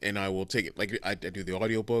 and I will take it. Like I do the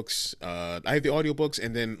audiobooks. I have the audiobooks,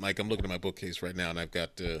 and then like I'm looking at my bookcase right now, and I've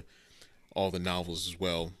got all the novels as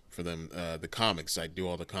well for them. The comics, I do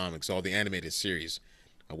all the comics, all the animated series.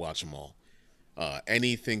 I watch them all.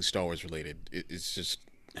 Anything Star Wars related, it's just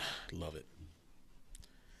love it.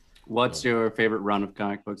 What's your favorite run of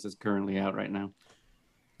comic books that's currently out right now?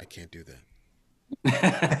 I can't do that.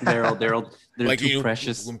 they're like, too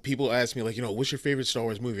precious. When people ask me, like, what's your favorite Star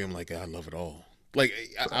Wars movie? I'm like, I love it all. Like,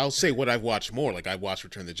 I'll say what I've watched more. Like, I watched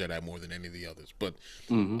Return of the Jedi more than any of the others. But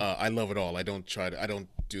I love it all. I don't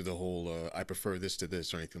do the whole, I prefer this to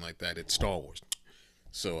this or anything like that. It's Star Wars.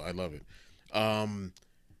 So I love it. I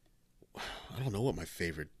don't know what my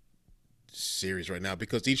favorite series right now,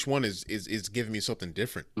 because each one is giving me something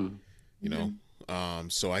different,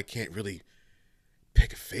 so I can't really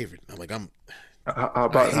pick a favorite. Like how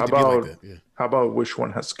about which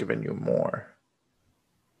one has given you more?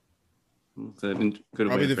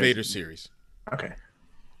 Probably the Vader series. Okay.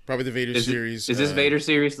 Probably the Vader series. Is this Vader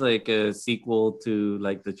series like a sequel to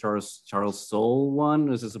like the Charles Soule one?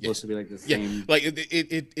 Or is it supposed to be like the same? Yeah, like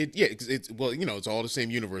it's well, it's all the same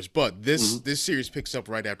universe, but this series picks up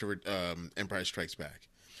right after Empire Strikes Back.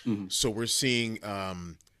 So we're seeing a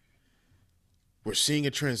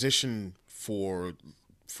transition for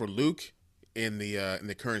Luke in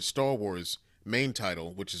the current Star Wars main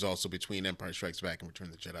title, which is also between Empire Strikes Back and Return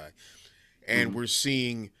of the Jedi, and we're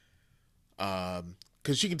seeing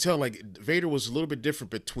because you can tell like Vader was a little bit different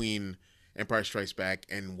between Empire Strikes Back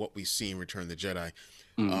and what we see in Return of the Jedi.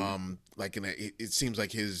 Like it seems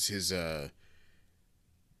like his I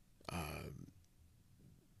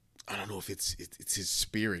don't know if it's his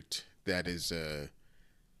spirit that is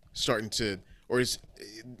starting to, or is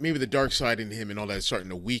maybe the dark side in him and all that is starting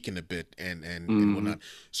to weaken a bit and whatnot.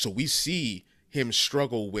 So we see him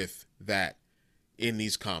struggle with that in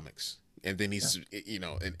these comics. And then he's,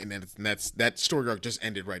 and that's that story arc just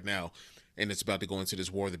ended right now, and it's about to go into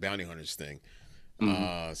this War of the Bounty Hunters thing.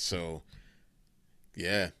 So,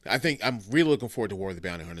 yeah, I think I'm really looking forward to War of the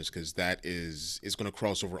Bounty Hunters because that is going to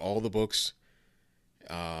cross over all the books,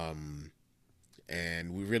 and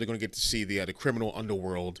we're really going to get to see the criminal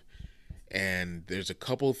underworld. And there's a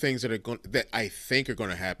couple of things that I think are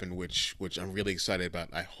going to happen, which I'm really excited about.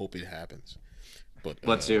 I hope it happens. But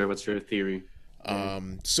what's your theory?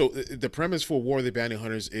 So the premise for War of the Bounty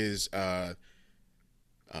Hunters is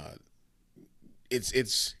it's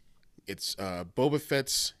Boba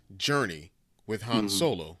Fett's journey with Han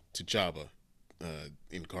Solo to Jabba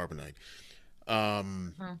in Carbonite.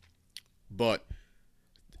 But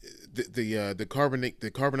the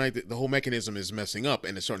carbonite, the whole mechanism is messing up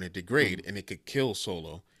and it's starting to degrade, and it could kill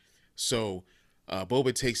Solo. So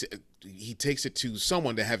Boba takes it to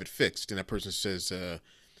someone to have it fixed, and that person says,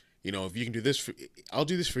 if you can do this, I'll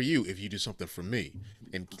do this for you if you do something for me,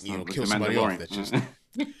 and kill somebody off. That's just.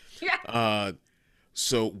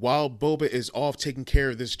 So while Boba is off taking care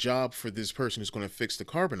of this job for this person who's going to fix the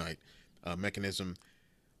carbonite mechanism,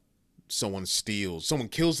 someone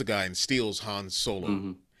kills the guy and steals Han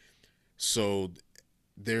Solo. So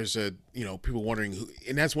there's people wondering who,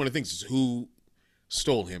 and that's one of the things, is who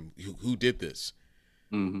stole him, who did this.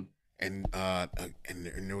 And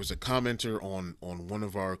there was a commenter on one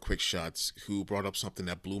of our quick shots who brought up something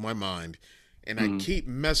that blew my mind, and I keep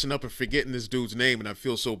messing up and forgetting this dude's name, and I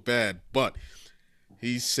feel so bad. But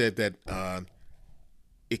he said that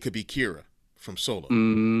it could be Kira from Solo.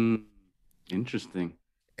 Interesting.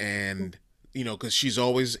 And you know, because she's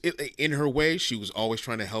always in her way. She was always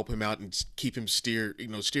trying to help him out and keep him steer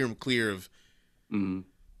him clear of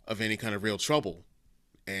any kind of real trouble.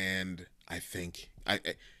 And I think I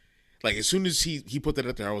like as soon as he put that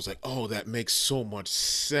up there, I was like, oh, that makes so much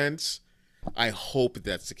sense. I hope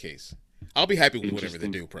that's the case. I'll be happy with whatever they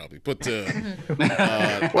do, probably. But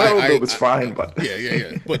it's fine. But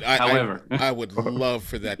yeah. But however, I would love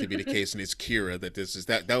for that to be the case, and it's Kira that this is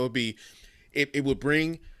that would be. It would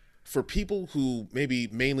bring for people who maybe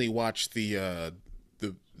mainly watch the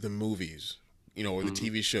movies, you know, or the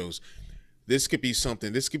TV shows. This could be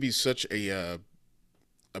something. This could be such a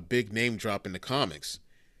big name drop in the comics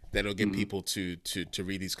that'll get people to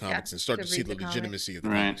read these comics and start to see the legitimacy of the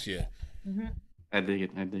comics. Yeah. Mm-hmm. I dig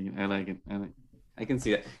it. I like it. I can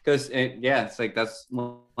see that because it's like that's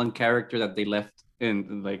one character that they left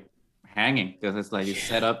in like hanging because it's like it's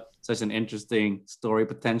set up such an interesting story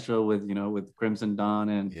potential with with Crimson Dawn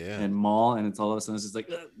and Maul, and it's all of a sudden it's just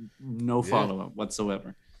like no follow up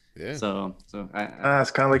whatsoever. Yeah. So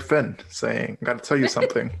it's kind of like Finn saying, "I got to tell you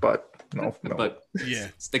something," but no. But yeah,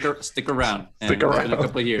 stick around. Stick around. It's been a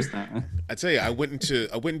couple of years now. I tell you, I went into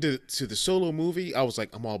the Solo movie. I was like,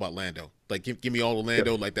 I'm all about Lando. Like, give me all the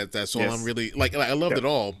Lando. Yep. Like that's all I'm really like. I loved it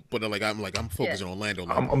all, but I'm focusing on Lando.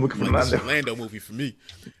 Like, I'm looking for Lando. Lando movie for me.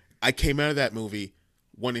 I came out of that movie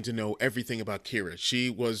wanting to know everything about Kira. She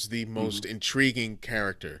was the most intriguing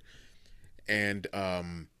character, and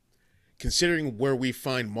considering where we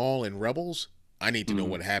find Maul in Rebels, I need to know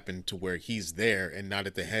what happened to where he's there and not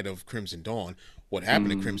at the head of Crimson Dawn. What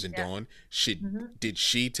happened to Crimson Dawn? Did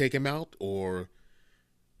she take him out or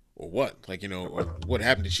what? Like, or what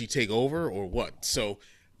happened? Did she take over or what? So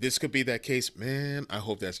this could be that case, man. I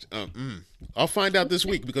hope that's. I'll find out this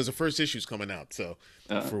week because the first issue's coming out. So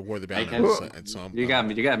for War of the Bounty, so you got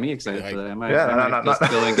me excited for that. I might just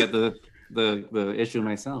go and get the issue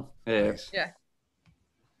myself. Yeah.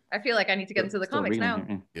 I feel like I need to get into the comics now.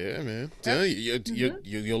 Yeah, man. Yeah.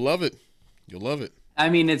 You'll love it. You'll love it. I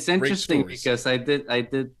mean, it's interesting because I did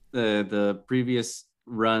the previous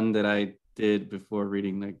run that I did before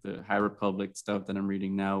reading like the High Republic stuff that I'm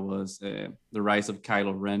reading now was The Rise of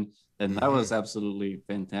Kylo Ren, and that was absolutely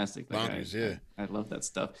fantastic. Like, I love that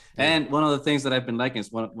stuff. Yeah. And one of the things that I've been liking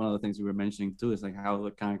is one of the things we were mentioning too is like how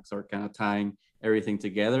the comics are kind of tying everything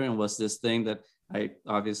together, and was this thing that I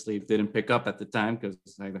obviously didn't pick up at the time because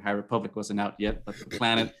like, the High Republic wasn't out yet, but the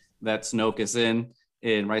planet that Snoke is in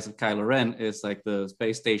Rise of Kylo Ren is like the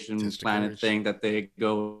space station planet thing that they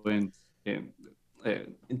go in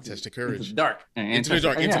Test of courage. Into the dark.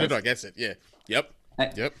 Into the dark. That's it. Yeah. Yep.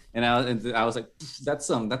 And I was like, that's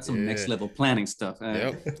some next level planning stuff.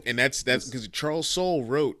 Yep. And that's because Charles Soule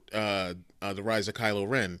wrote The Rise of Kylo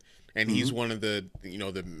Ren, and he's one of the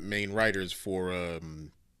the main writers for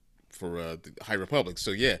the High Republic.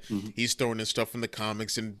 So he's throwing in stuff from the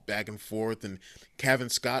comics and back and forth. And Kevin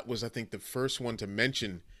Scott was, I think, the first one to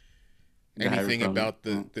mention anything about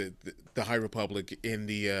the High Republic in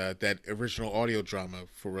the that original audio drama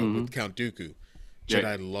for with Count Dooku.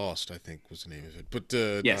 Jedi Lost, I think, was the name of it. But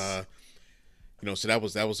so that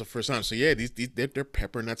was the first time. So they're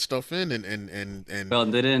peppering that stuff in and well,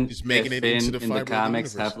 didn't just making it into the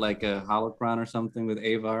comics universe. Have like a holocron or something with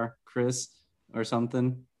Avar Chris or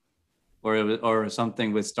something, or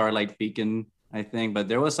something with Starlight Beacon, I think. But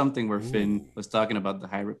there was something where Finn was talking about the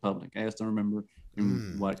High Republic. I just don't remember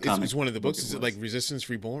what comic. It's one of the books. Is it like Resistance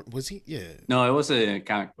Reborn? Was he? Yeah. No, it was a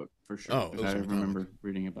comic book for sure. Oh, I remember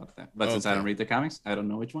reading about that. But since I don't read the comics, I don't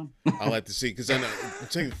know which one. I'll have to see because I know.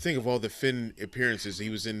 Think of all the Finn appearances. He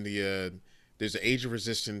was in the. There's an Age of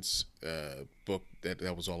Resistance book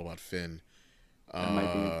that was all about Finn.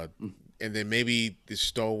 And then maybe the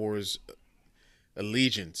Star Wars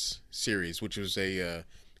Allegiance series, which was a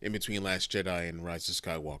in between Last Jedi and Rise of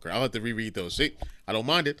Skywalker. I'll have to reread those. See, I don't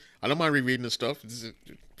mind it. I don't mind rereading the stuff.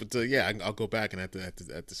 But I'll go back and have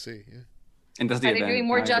to see. Yeah. And are they doing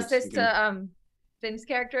more justice to Finn's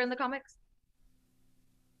character in the comics?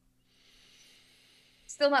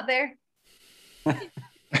 Still not there. That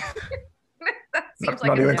seems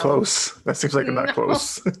not even close. That seems like not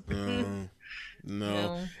close.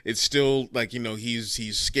 No, it's still like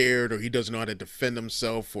he's scared or he doesn't know how to defend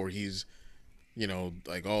himself or he's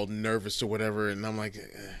like all nervous or whatever, and I'm like,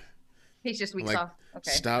 he's just weak sauce.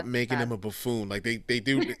 Okay, stop making him a buffoon. Like they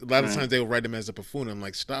do a lot of times they'll write him as a buffoon. I'm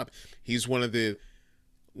like, stop. He's one of the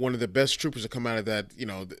best troopers to come out of that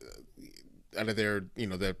out of their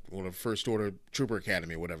that First Order Trooper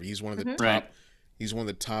Academy or whatever. He's one of the top. He's one of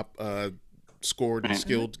the top scored and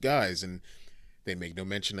skilled guys, and They make no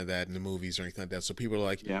mention of that in the movies or anything like that. So people are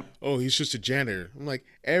like, Yeah. "Oh, he's just a janitor." I'm like,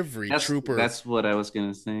 every trooper. That's what I was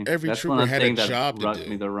gonna say. Every That's trooper one of the had a things that job to rubbed do.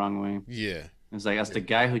 me the wrong way. Yeah. It's like, as the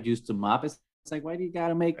guy who used to mop, it's like, why do you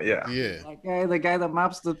gotta make Yeah. the guy that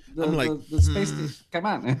mops the I'm like, the space station? Come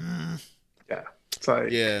on. Yeah. It's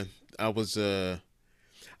like, Yeah, I was. I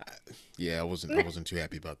wasn't too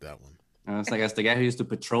happy about that one. It's like, as the guy who used to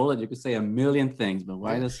patrol it, you could say a million things, but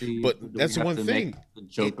why does he? But do we that's the have one to thing. make a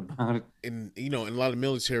joke about it. In in a lot of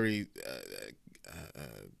military,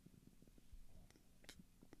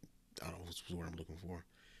 I don't know what's the word I'm looking for.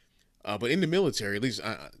 But in the military, at least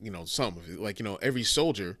some of it, like every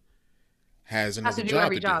soldier has another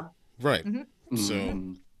job to do. Right. Mm-hmm. So,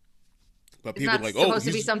 Mhm. but It's people not are like, supposed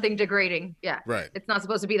to be he's something degrading. Yeah. right. It's not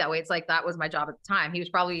supposed to be that way. It's like, that was my job at the time. He was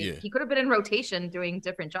probably, Yeah. he could have been in rotation doing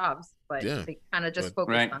different jobs, but Yeah. they kind of just But-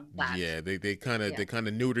 focused Right. on that. Yeah, they kind of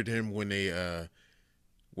neutered him when they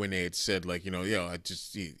had said, like, he's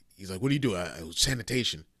like, what do you do?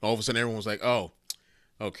 Sanitation. All of a sudden, everyone was like, oh,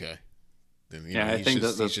 okay. Then I he's think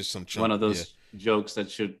just, that's he's just some chump. one of those jokes that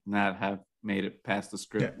should not have made it past the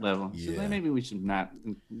script level. So Yeah. maybe we should not.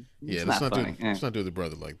 Yeah, It's let's not not funny. let's not do the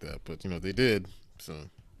brother like that. But they did. So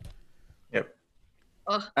yep.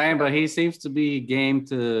 Ugh. But he seems to be game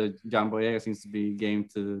to John Boyega seems to be game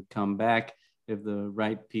to come back if the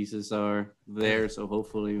right pieces are there. So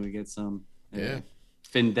hopefully we get some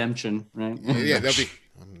Findemption, right? yeah, that'll be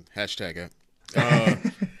hashtag it.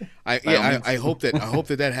 I hope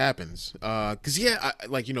that happens. Cause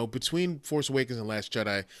between Force Awakens and Last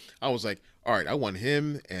Jedi, I was like, all right, I want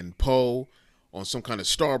him and Poe on some kind of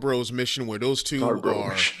Star Bros mission where those two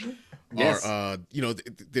are. Yes.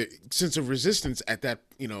 The sense of resistance at that,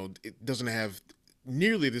 it doesn't have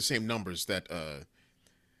nearly the same numbers that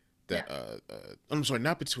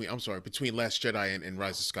between Last Jedi and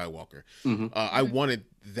Rise of Skywalker. Mm-hmm. I wanted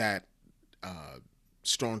that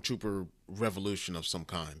stormtrooper revolution of some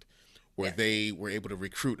kind where they were able to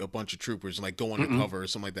recruit a bunch of troopers and like go undercover or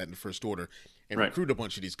something like that in the First Order and recruit a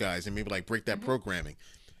bunch of these guys and maybe like break that programming.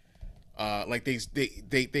 Like they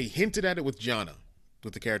hinted at it with Jannah,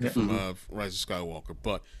 with the character from Rise of Skywalker,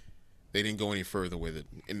 but they didn't go any further with it.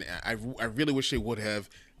 And I really wish they would have.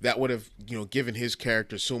 That would have given his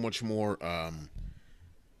character so much more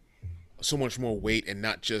weight and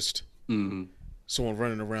not just someone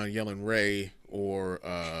running around yelling Rey or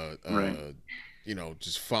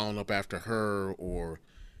just following up after her or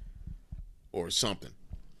something.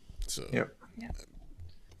 So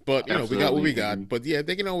but we got what we got. But yeah,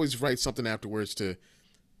 they can always write something afterwards to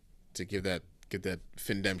get that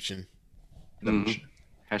Findemption.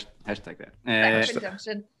 Hashtag that.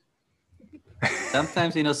 Redemption.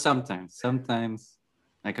 Sometimes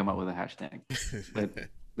I come up with a hashtag, but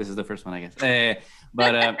this is the first one, I guess.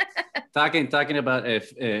 But talking about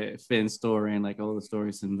Finn's story and like all the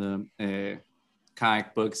stories in the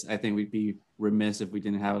comic books, I think we'd be remiss if we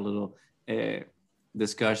didn't have a little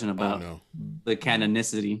discussion about the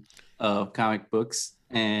canonicity of comic books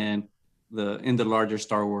and in the larger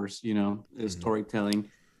Star Wars, storytelling,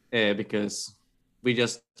 because we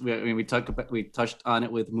touched on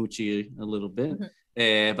it with Muchi a little bit,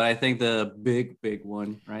 but I think the big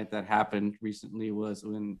one, right, that happened recently was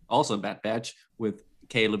also Bad Batch with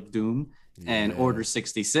Caleb Doom and Order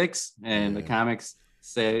 66, and the comics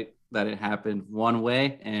say that it happened one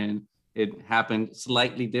way and it happened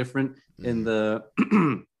slightly different in the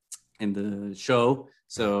in the show.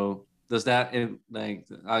 So does that,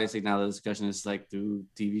 obviously now the discussion is like, do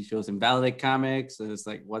TV shows invalidate comics? And it's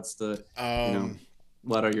like, what's the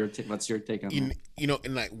what's your take on that?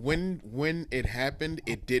 And like when it happened,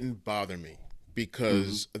 it didn't bother me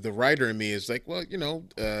because the writer in me is like, well, you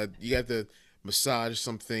got to massage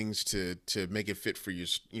some things to make it fit for you,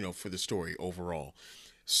 for the story overall.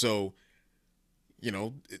 So,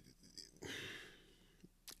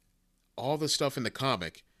 all the stuff in the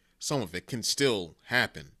comic, some of it can still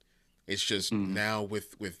happen. It's just now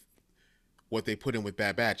with what they put in with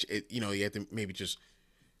Bad Batch, you have to maybe just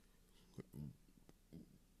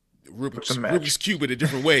Rubik's Cube it a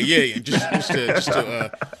different way, and just to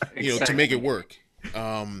Exactly. to make it work.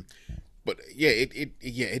 But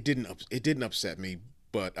it didn't upset me,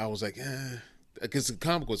 but I was like, because the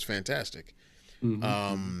comic was fantastic.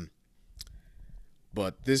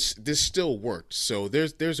 But this still worked. So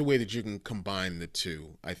there's a way that you can combine the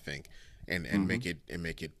two, I think, and make it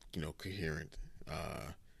coherent.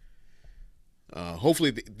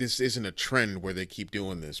 Hopefully this isn't a trend where they keep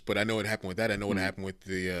doing this, but I know it happened with that. I know it happened with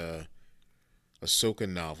the Ahsoka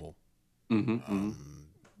novel.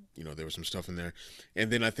 There was some stuff in there, and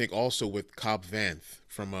then I think also with Cobb Vanth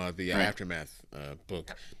from the Aftermath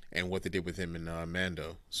book and what they did with him in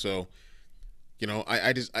Mando. So, You know,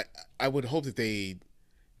 I would hope that they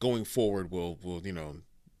going forward will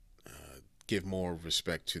give more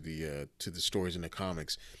respect to the stories in the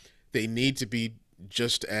comics. They need to be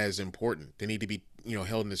just as important. They need to be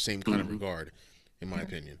held in the same kind of regard, in my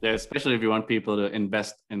opinion. Yeah, especially if you want people to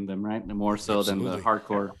invest in them, right? More so than the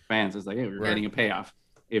hardcore fans. It's like, hey, we're getting a payoff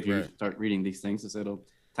if you start reading these things, so it'll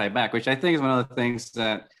tie back, which I think is one of the things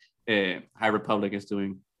that High Republic is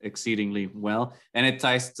doing exceedingly well, and it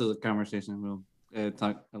ties to the conversation. We'll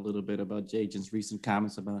talk a little bit about Jajan's recent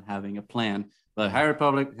comments about having a plan. But High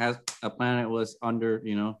Republic has a plan that was under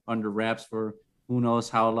wraps for who knows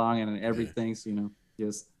how long, and everything's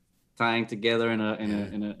just tying together in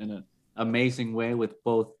a amazing way with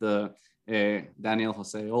both the Daniel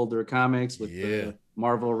Jose Older comics, with the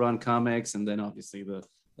Marvel Run comics, and then obviously the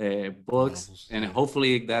books. Novels, and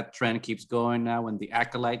hopefully that trend keeps going now when the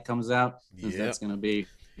Acolyte comes out, since that's going to be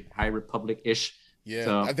High Republic-ish. Yeah,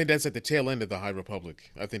 so, I think that's at the tail end of the High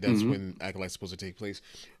Republic. I think that's when Acolyte's supposed to take place.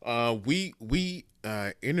 We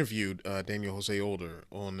interviewed Daniel Jose Older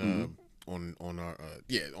on our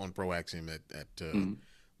on Pro Axiom at a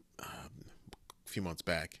few months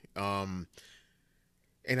back. And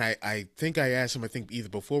I think I asked him, I think either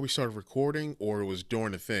before we started recording or it was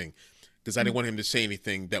during the thing, because I didn't want him to say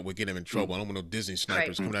anything that would get him in trouble. I don't want no Disney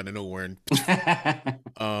snipers coming out of nowhere.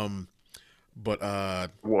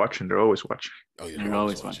 But watching, they're always watching. Oh yeah, they're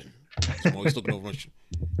always watching. I'm always looking over.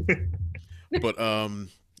 But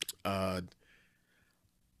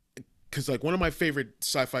because like one of my favorite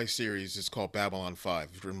sci-fi series is called Babylon 5,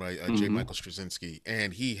 written by J. Michael Straczynski,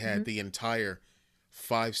 and he had the entire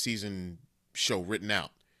 5-season show written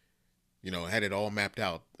out. Had it all mapped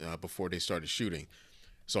out before they started shooting.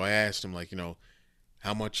 So I asked him, like,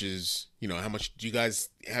 how much do you guys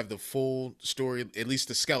have the full story, at least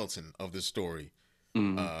the skeleton of the story,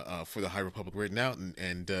 for the High Republic written out?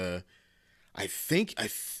 And I think I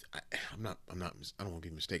don't want to be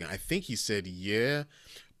mistaken. I think he said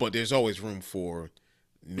but there's always room for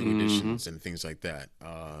new additions and things like that.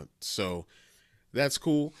 So that's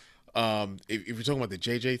cool. If you're talking about the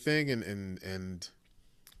JJ thing and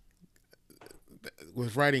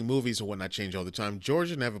with writing movies and whatnot change all the time, George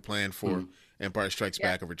didn't have a plan for Empire Strikes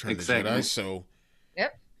Back or Return of the Jedi. So,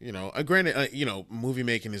 granted, movie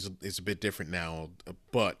making is a bit different now,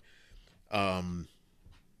 but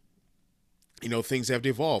things have to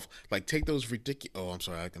evolve. Like take those ridiculous. Oh, I'm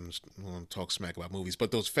sorry, I want to talk smack about movies, but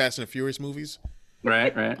those Fast and Furious movies.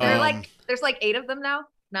 Right. There's like 8 of them now.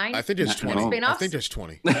 9? I think there's 20. I think there's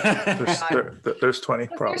 20. There's 20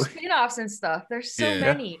 probably. There's spin-offs and stuff. There's so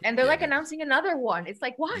many. And they're like announcing another one. It's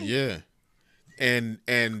like, why? Yeah. And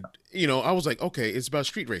I was like, okay, it's about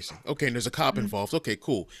street racing. Okay, and there's a cop involved. Okay,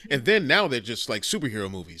 cool. And then now they're just like superhero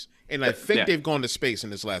movies. And I think they've gone to space in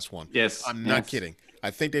this last one. Yes. I'm not kidding.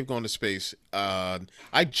 I think they've gone to space.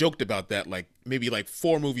 I joked about that maybe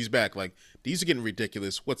 4 movies back. Like, these are getting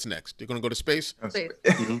ridiculous. What's next? They're going to go to space? And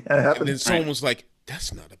then someone was like,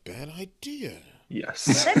 that's not a bad idea. Yes.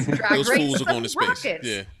 Let's drag Those race fools are going to space. rockets.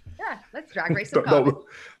 Yeah, let's drag race some cars.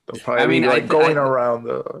 They'll probably going around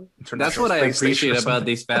the international. That's what I appreciate about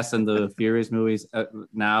these Fast and the Furious movies.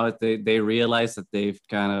 Now they realize that they've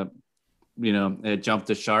kind of jumped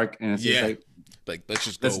the shark, and it's just like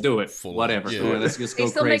let's do it. Whatever. Yeah. Let's just go they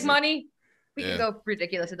still crazy. make money. We can go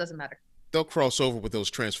ridiculous. It doesn't matter. They'll cross over with those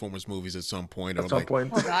Transformers movies at some point. At some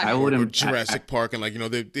point. Oh, I wouldn't. Or Jurassic Park, and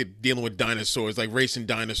they're dealing with dinosaurs, like racing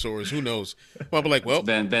dinosaurs. Who knows? But I'll be like, well,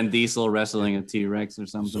 Ben Diesel wrestling a T-Rex or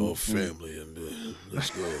something. It's all family, and let's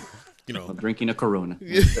go. Drinking a Corona.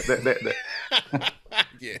 Yeah.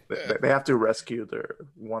 They have to rescue their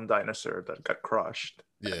one dinosaur that got crushed.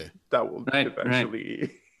 Yeah, that will eventually.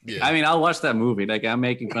 Right. Yeah. I mean, I'll watch that movie. Like, I'm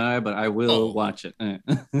making fun of it, but I will watch it.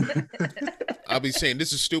 I'll be saying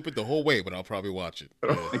this is stupid the whole way, but I'll probably watch it.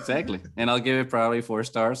 Yeah. Exactly, and I'll give it probably 4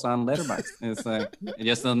 stars on Letterboxd. It's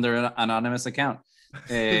just under an anonymous account.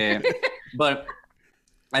 But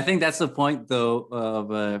I think that's the point, though,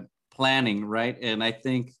 of planning, right? And I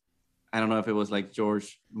don't know if it was like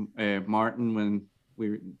George Martin when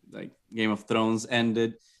Game of Thrones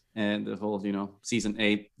ended. And the whole, season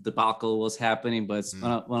 8 debacle was happening, but it's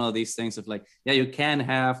one of these things of you can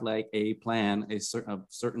have a plan, a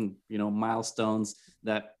certain, milestones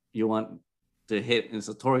that you want to hit. It's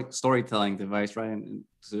a storytelling device, right? And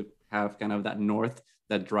to have kind of that north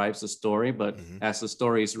that drives the story. But as the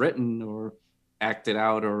story is written or acted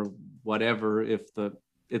out or whatever, if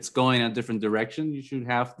it's going a different direction, you should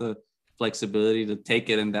have the flexibility to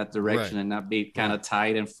take it in that direction and not be kind of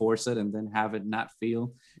tied and force it and then have it not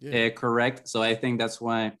feel correct. So I think that's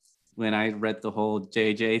why when I read the whole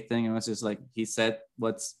JJ thing, it was just like he said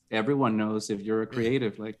what's everyone knows if you're a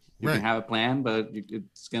creative. Like you can have a plan, but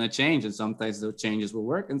it's gonna change, and sometimes those changes will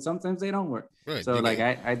work, and sometimes they don't work. Right. So like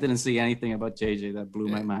I didn't see anything about JJ that blew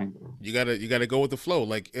my mind. You gotta go with the flow.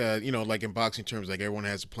 Like like in boxing terms, like everyone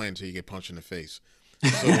has a plan until you get punched in the face.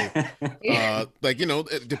 So like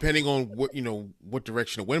depending on what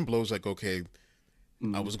direction the wind blows, like okay,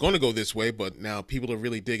 I was going to go this way, but now people are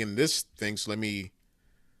really digging this thing, so let me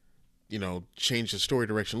change the story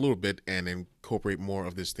direction a little bit and incorporate more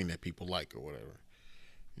of this thing that people like or whatever.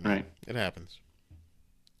 Right. It happens.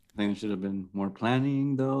 I think there should have been more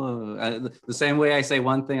planning, though. The same way I say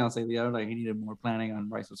one thing, I'll say the other. Like he needed more planning on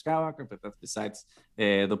Rise of Skywalker, but that's besides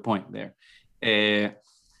the point there. Oh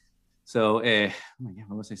my God,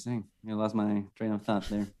 what was I saying? I lost my train of thought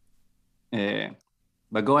there.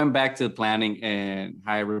 But going back to planning and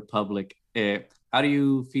High Republic, how do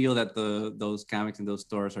you feel that those comics and those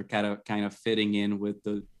stories are kind of fitting in with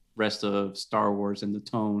the rest of Star Wars and the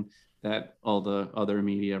tone that all the other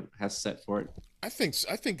media has set for it? I think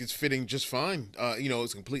it's fitting just fine.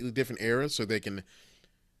 It's a completely different era, so they can,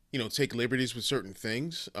 take liberties with certain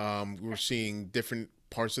things. We're seeing different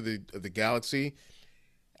parts of the galaxy,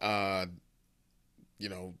 in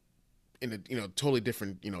a totally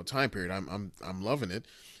different time period. I'm loving it.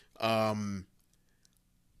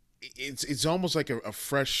 It's almost like a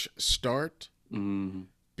fresh start,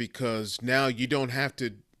 because now you don't have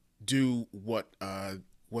to do what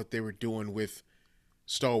they were doing with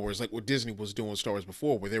Star Wars, like what Disney was doing with Star Wars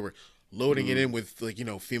before, where they were loading it in with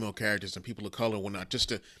female characters and people of color and whatnot, just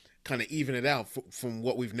to kind of even it out from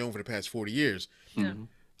what we've known for the past 40 years. Yeah.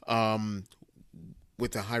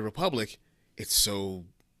 With the High Republic, it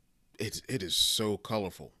is so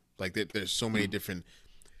colorful. Like there's so many different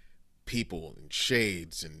people and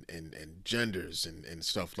shades and genders and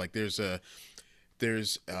stuff. Like there's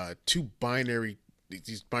these binary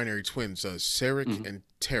twins, Sarek and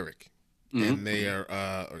Tarek, and they are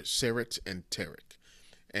or Sarek and Tarek,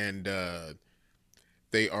 and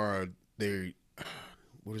they're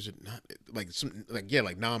what is it, not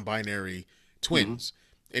like non-binary twins,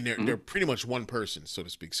 and they're pretty much one person, so to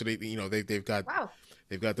speak. So they've got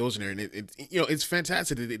those in there, and it's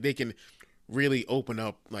fantastic that they can really open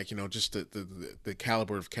up just the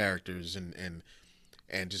caliber of characters and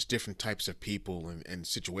just different types of people and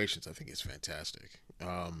situations. I think it's fantastic.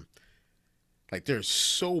 Like there's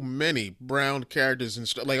so many brown characters and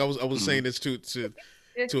stuff. Like I was saying this to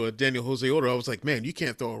a Daniel Jose Oda. I was like, man, you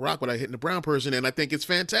can't throw a rock without hitting a brown person, and I think it's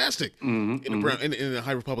fantastic in the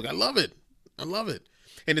High Republic. I love it.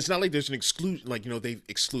 And it's not like there's an exclusion, like they've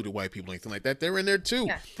excluded white people or anything like that. They're in there too.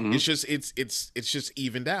 Yeah. It's just it's just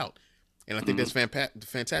evened out, and I think that's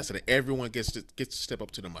fantastic. That everyone gets to step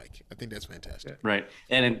up to the mic. I think that's fantastic. Right,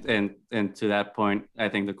 and to that point, I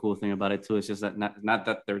think the cool thing about it too is just that not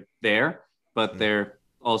that they're there, but they're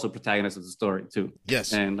also protagonists of the story too.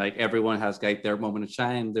 Yes, and like everyone has got their moment of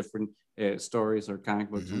shine, different stories or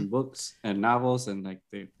comic books and books and novels, and like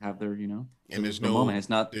they have their and there's the no moment. It's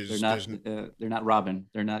not they're not Robin.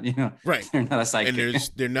 They're not right. They're not a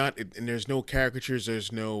sidekick. And there's no caricatures.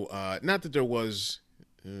 There's no not that there was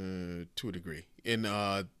to a degree in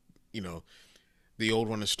the old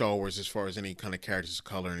one of Star Wars, as far as any kind of characters of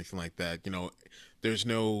color or anything like that. There's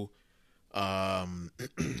no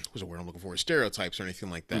what's the word I'm looking for? Stereotypes or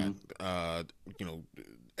anything like that.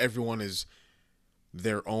 Everyone is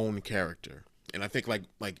their own character, and I think like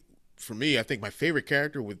for me, I think my favorite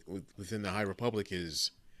character within the High Republic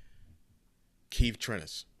is Keeve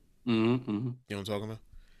Trennis. You know what I'm talking about?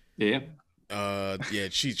 Yeah. Yeah,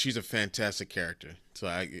 she's a fantastic character. So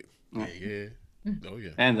oh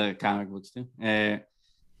yeah, and the comic books too.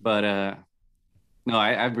 But no,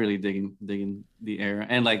 I'm really digging the era,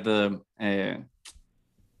 and like the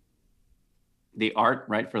art,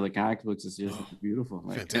 right, for the comic books is just beautiful.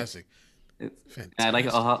 Like, fantastic. And I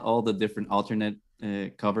like all the different alternate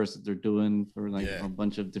covers that they're doing for a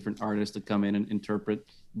bunch of different artists to come in and interpret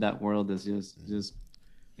that world. Is just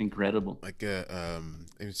incredible. Like let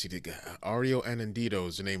me see, Ario Anandito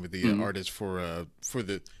is the name of the artist for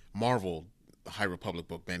the Marvel High Republic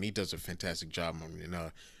book. Man, he does a fantastic job. I mean,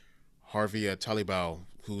 Harvey Talibao,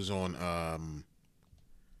 who's on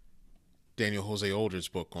Daniel Jose Older's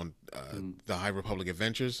book on the High Republic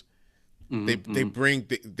Adventures. They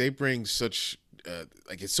bring such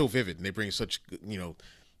like, it's so vivid, and they bring such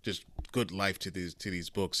just good life to these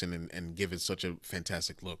books, and give it such a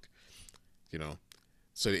fantastic look,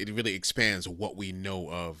 so it really expands what we know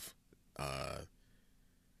of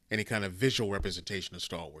any kind of visual representation of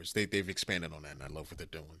Star Wars. They've expanded on that, and I love what they're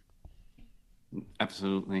doing.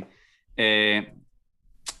 Absolutely.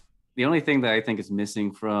 the only thing that I think is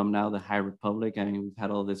missing from now the High Republic, I mean, we've had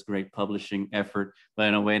all this great publishing effort, but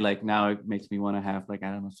in a way, like now it makes me want to have like,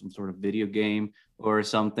 I don't know, some sort of video game or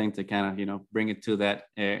something to kind of, you know, bring it to that,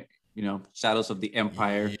 you know, Shadows of the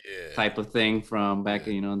Empire type of thing from back,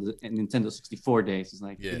 you know, in Nintendo 64 days. It's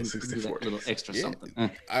like, 64 little extra something.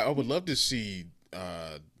 I would love to see,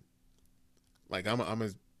 like I'm a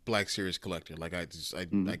Black Series collector. Like I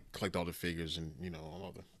collect all the figures and, you know,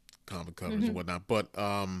 all the comic covers and whatnot. But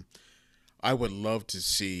I would love to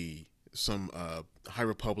see some High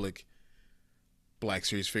Republic Black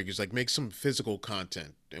Series figures, like make some physical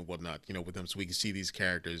content and whatnot, you know, with them, so we can see these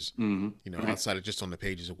characters, you know, outside of just on the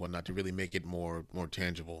pages and whatnot, to really make it more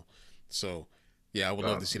tangible. So yeah, I would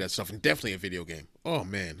love to see that stuff, and definitely a video game. Oh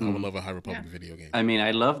man, I would love a High Republic video game. I mean,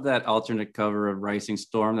 I love that alternate cover of Rising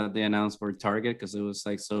Storm that they announced for Target, because it was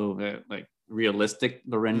like so like realistic,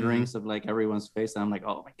 the renderings of like everyone's face. And I'm like,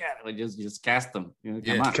 oh my god, like just cast them. You know,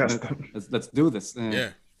 come on, cast them. Let's do this.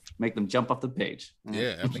 Make them jump off the page.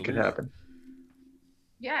 Yeah, absolutely. Make it happen.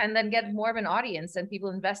 Yeah, and then get more of an audience and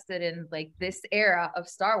people invested in like this era of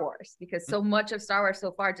Star Wars, because so much of Star Wars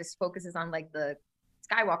so far just focuses on like the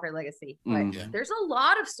Skywalker legacy. But there's a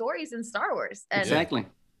lot of stories in Star Wars. And exactly.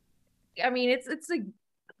 I mean, it's a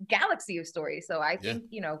galaxy of stories. So I think,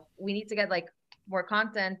 you know, we need to get like more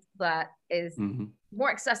content that is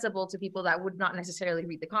more accessible to people that would not necessarily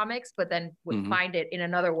read the comics, but then would find it in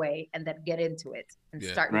another way and then get into it and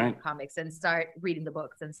start reading comics and start reading the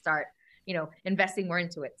books and start, you know, investing more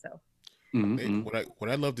into it. So what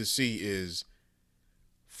I'd love to see is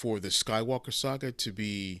for the Skywalker saga to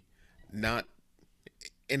be not,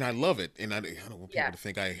 and I love it, and I don't want people to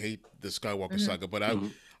think I hate the Skywalker saga, but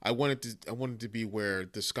I want it to be where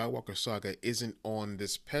the Skywalker saga isn't on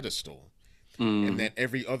this pedestal, and that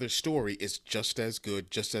every other story is just as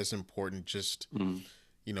good, just as important, just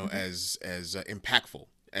you know, as impactful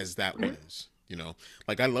as that one is. You know,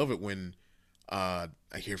 like I love it when I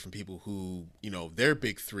hear from people who, you know, their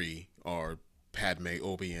big three are Padme,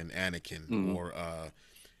 Obi, and Anakin,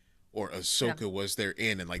 or Ahsoka was their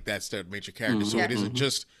in, and like that's their major character. So it isn't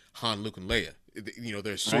just Han, Luke, and Leia. You know,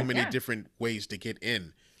 there's so many different ways to get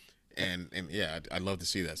in, and yeah, I'd love to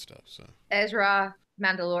see that stuff. So Ezra,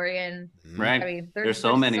 Mandalorian, right? I mean, there's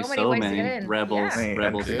so many Rebels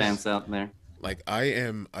Yeah. fans out there. Like I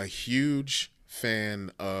am a huge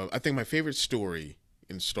fan of. I think my favorite story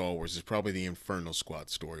in Star Wars is probably the Inferno Squad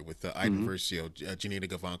story with Iden Versio, Janina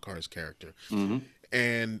Gavankar's character,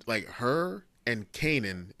 and like her and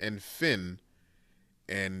Kanan and Finn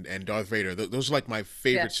and Darth Vader. Those are like my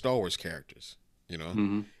favorite Star Wars characters, you know.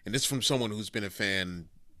 And this from someone who's been a fan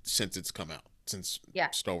since it's come out, since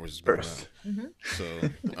Star Wars has been around. So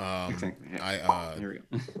Here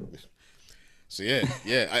we go. So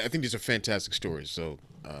yeah, I think these are fantastic stories. So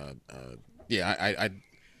I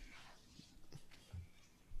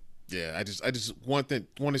just want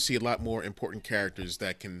to see a lot more important characters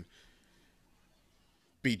that can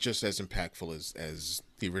be just as impactful as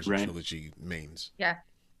the original trilogy mains. Yeah.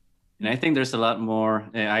 And I think there's a lot more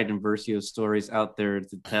Iden Versio stories out there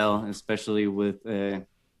to tell, especially with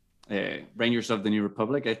Rangers of the New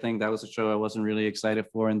Republic. I think that was a show I wasn't really excited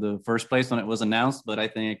for in the first place when it was announced, but I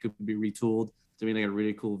think it could be retooled to be like a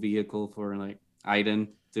really cool vehicle for like Iden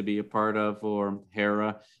to be a part of, or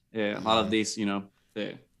Hera. A lot of these, you know,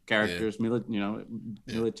 the characters,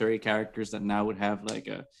 military characters that now would have like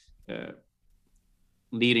a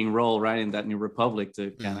leading role, right, in that New Republic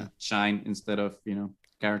to kind of shine, instead of, you know,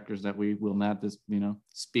 characters that we will not just, you know,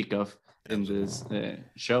 speak of in this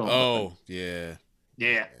show. Oh, yeah.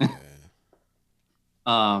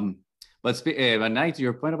 But Knight, to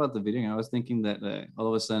your point about the video game, I was thinking that all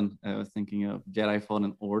of a sudden I was thinking of Jedi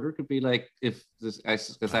Fallen Order could be like, if this,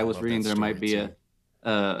 because I was reading there might be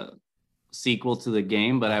a sequel to the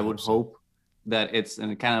game, but I would hope that it's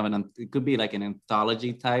it could be like an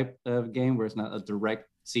anthology type of game where it's not a direct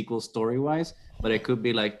sequel story wise, but it could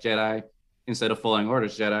be like Jedi, instead of Fallen Order,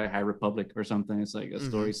 Jedi High Republic or something. It's like a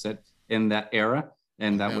story set in that era,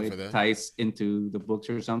 and that way it ties into the books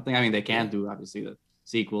or something. I mean, they can't do obviously the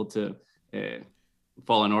sequel to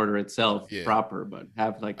Fallen Order itself proper, but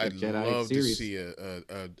have like a Jedi love series. To see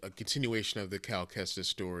a continuation of the Cal Kestis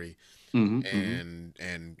story,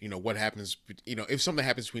 and you know what happens. You know, if something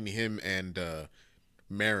happens between him and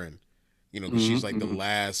Marin, you know, because she's like the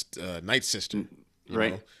last Night Sister, you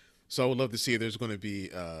know? So I would love to see if there's going to be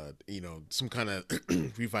you know, some kind of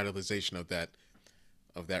revitalization of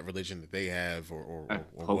that religion that they have, or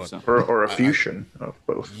what, so. or a fusion of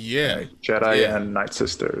both. Yeah, like Jedi and Night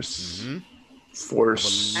Sisters.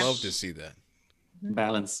 Force. I would love to see that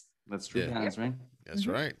balance. That's true. Balance, right? That's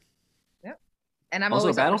right. Yep. And I'm also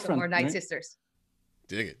always up for some Battlefront, more Night right? Sisters.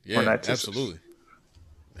 dig it. Yeah, absolutely.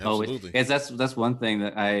 Absolutely. Yes, that's one thing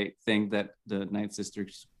that I think that the Night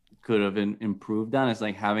Sisters could have improved on. Is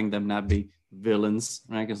like having them not be villains,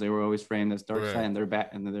 right? Because they were always framed as dark side and they're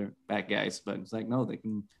bad guys. But it's like no, they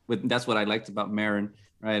can. That's what I liked about Merrin,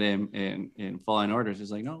 right? In Fallen Orders,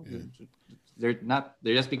 it's like no, they're not.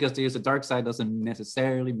 They're just because they use the dark side doesn't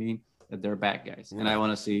necessarily mean that they're bad guys. And I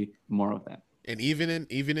want to see more of that. And even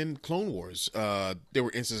in Clone Wars, there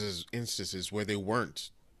were instances where they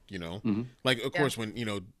weren't. You know, like of course when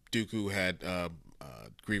Dooku had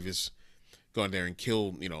Grievous go in there and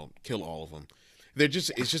kill all of them.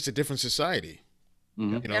 It's just a different society,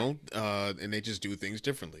 you know, and they just do things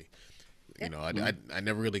differently. You know, I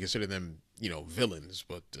never really consider them villains,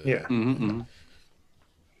 but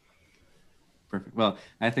Perfect. Well,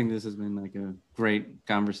 I think this has been like a great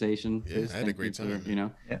conversation. Yeah, I had a great time.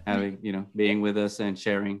 For, having being with us and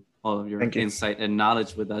sharing all of your insight and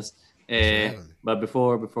knowledge with us. But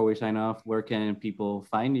before we sign off, where can people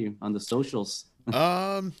find you on the socials?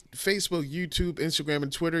 Facebook, YouTube, Instagram,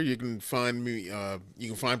 and Twitter. You can find me. You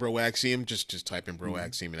can find Bro Axiom. Just type in Bro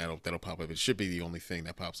Axiom, and that'll pop up. It should be the only thing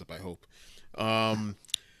that pops up, I hope.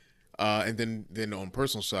 And then on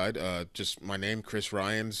personal side, just my name, Chris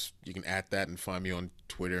Ryans. You can add that and find me on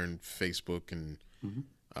Twitter and Facebook and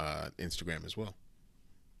Instagram as well.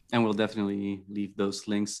 And we'll definitely leave those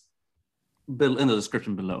links in the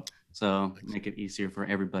description below. So make it easier for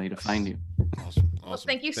everybody to find you. Awesome. Well,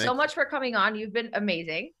 thank you so much for coming on. You've been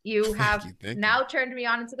amazing. You have now turned me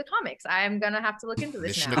on into the comics. I am going to have to look into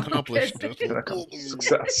this Mission now. Accomplished.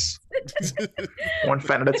 Success. One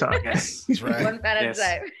fan at a time. Yes, that's right. One fan at a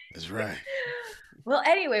time. That's right. Well,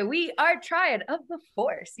 anyway, we are Triad of the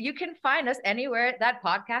Force. You can find us anywhere that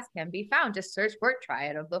podcast can be found. Just search for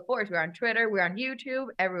Triad of the Force. We're on Twitter. We're on YouTube.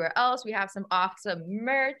 Everywhere else. We have some awesome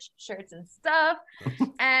merch, shirts and stuff.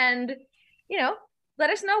 And, let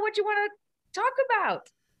us know what you want to talk about.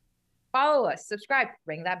 Follow us, subscribe,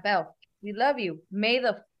 ring that bell. We love you. May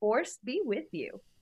the Force be with you.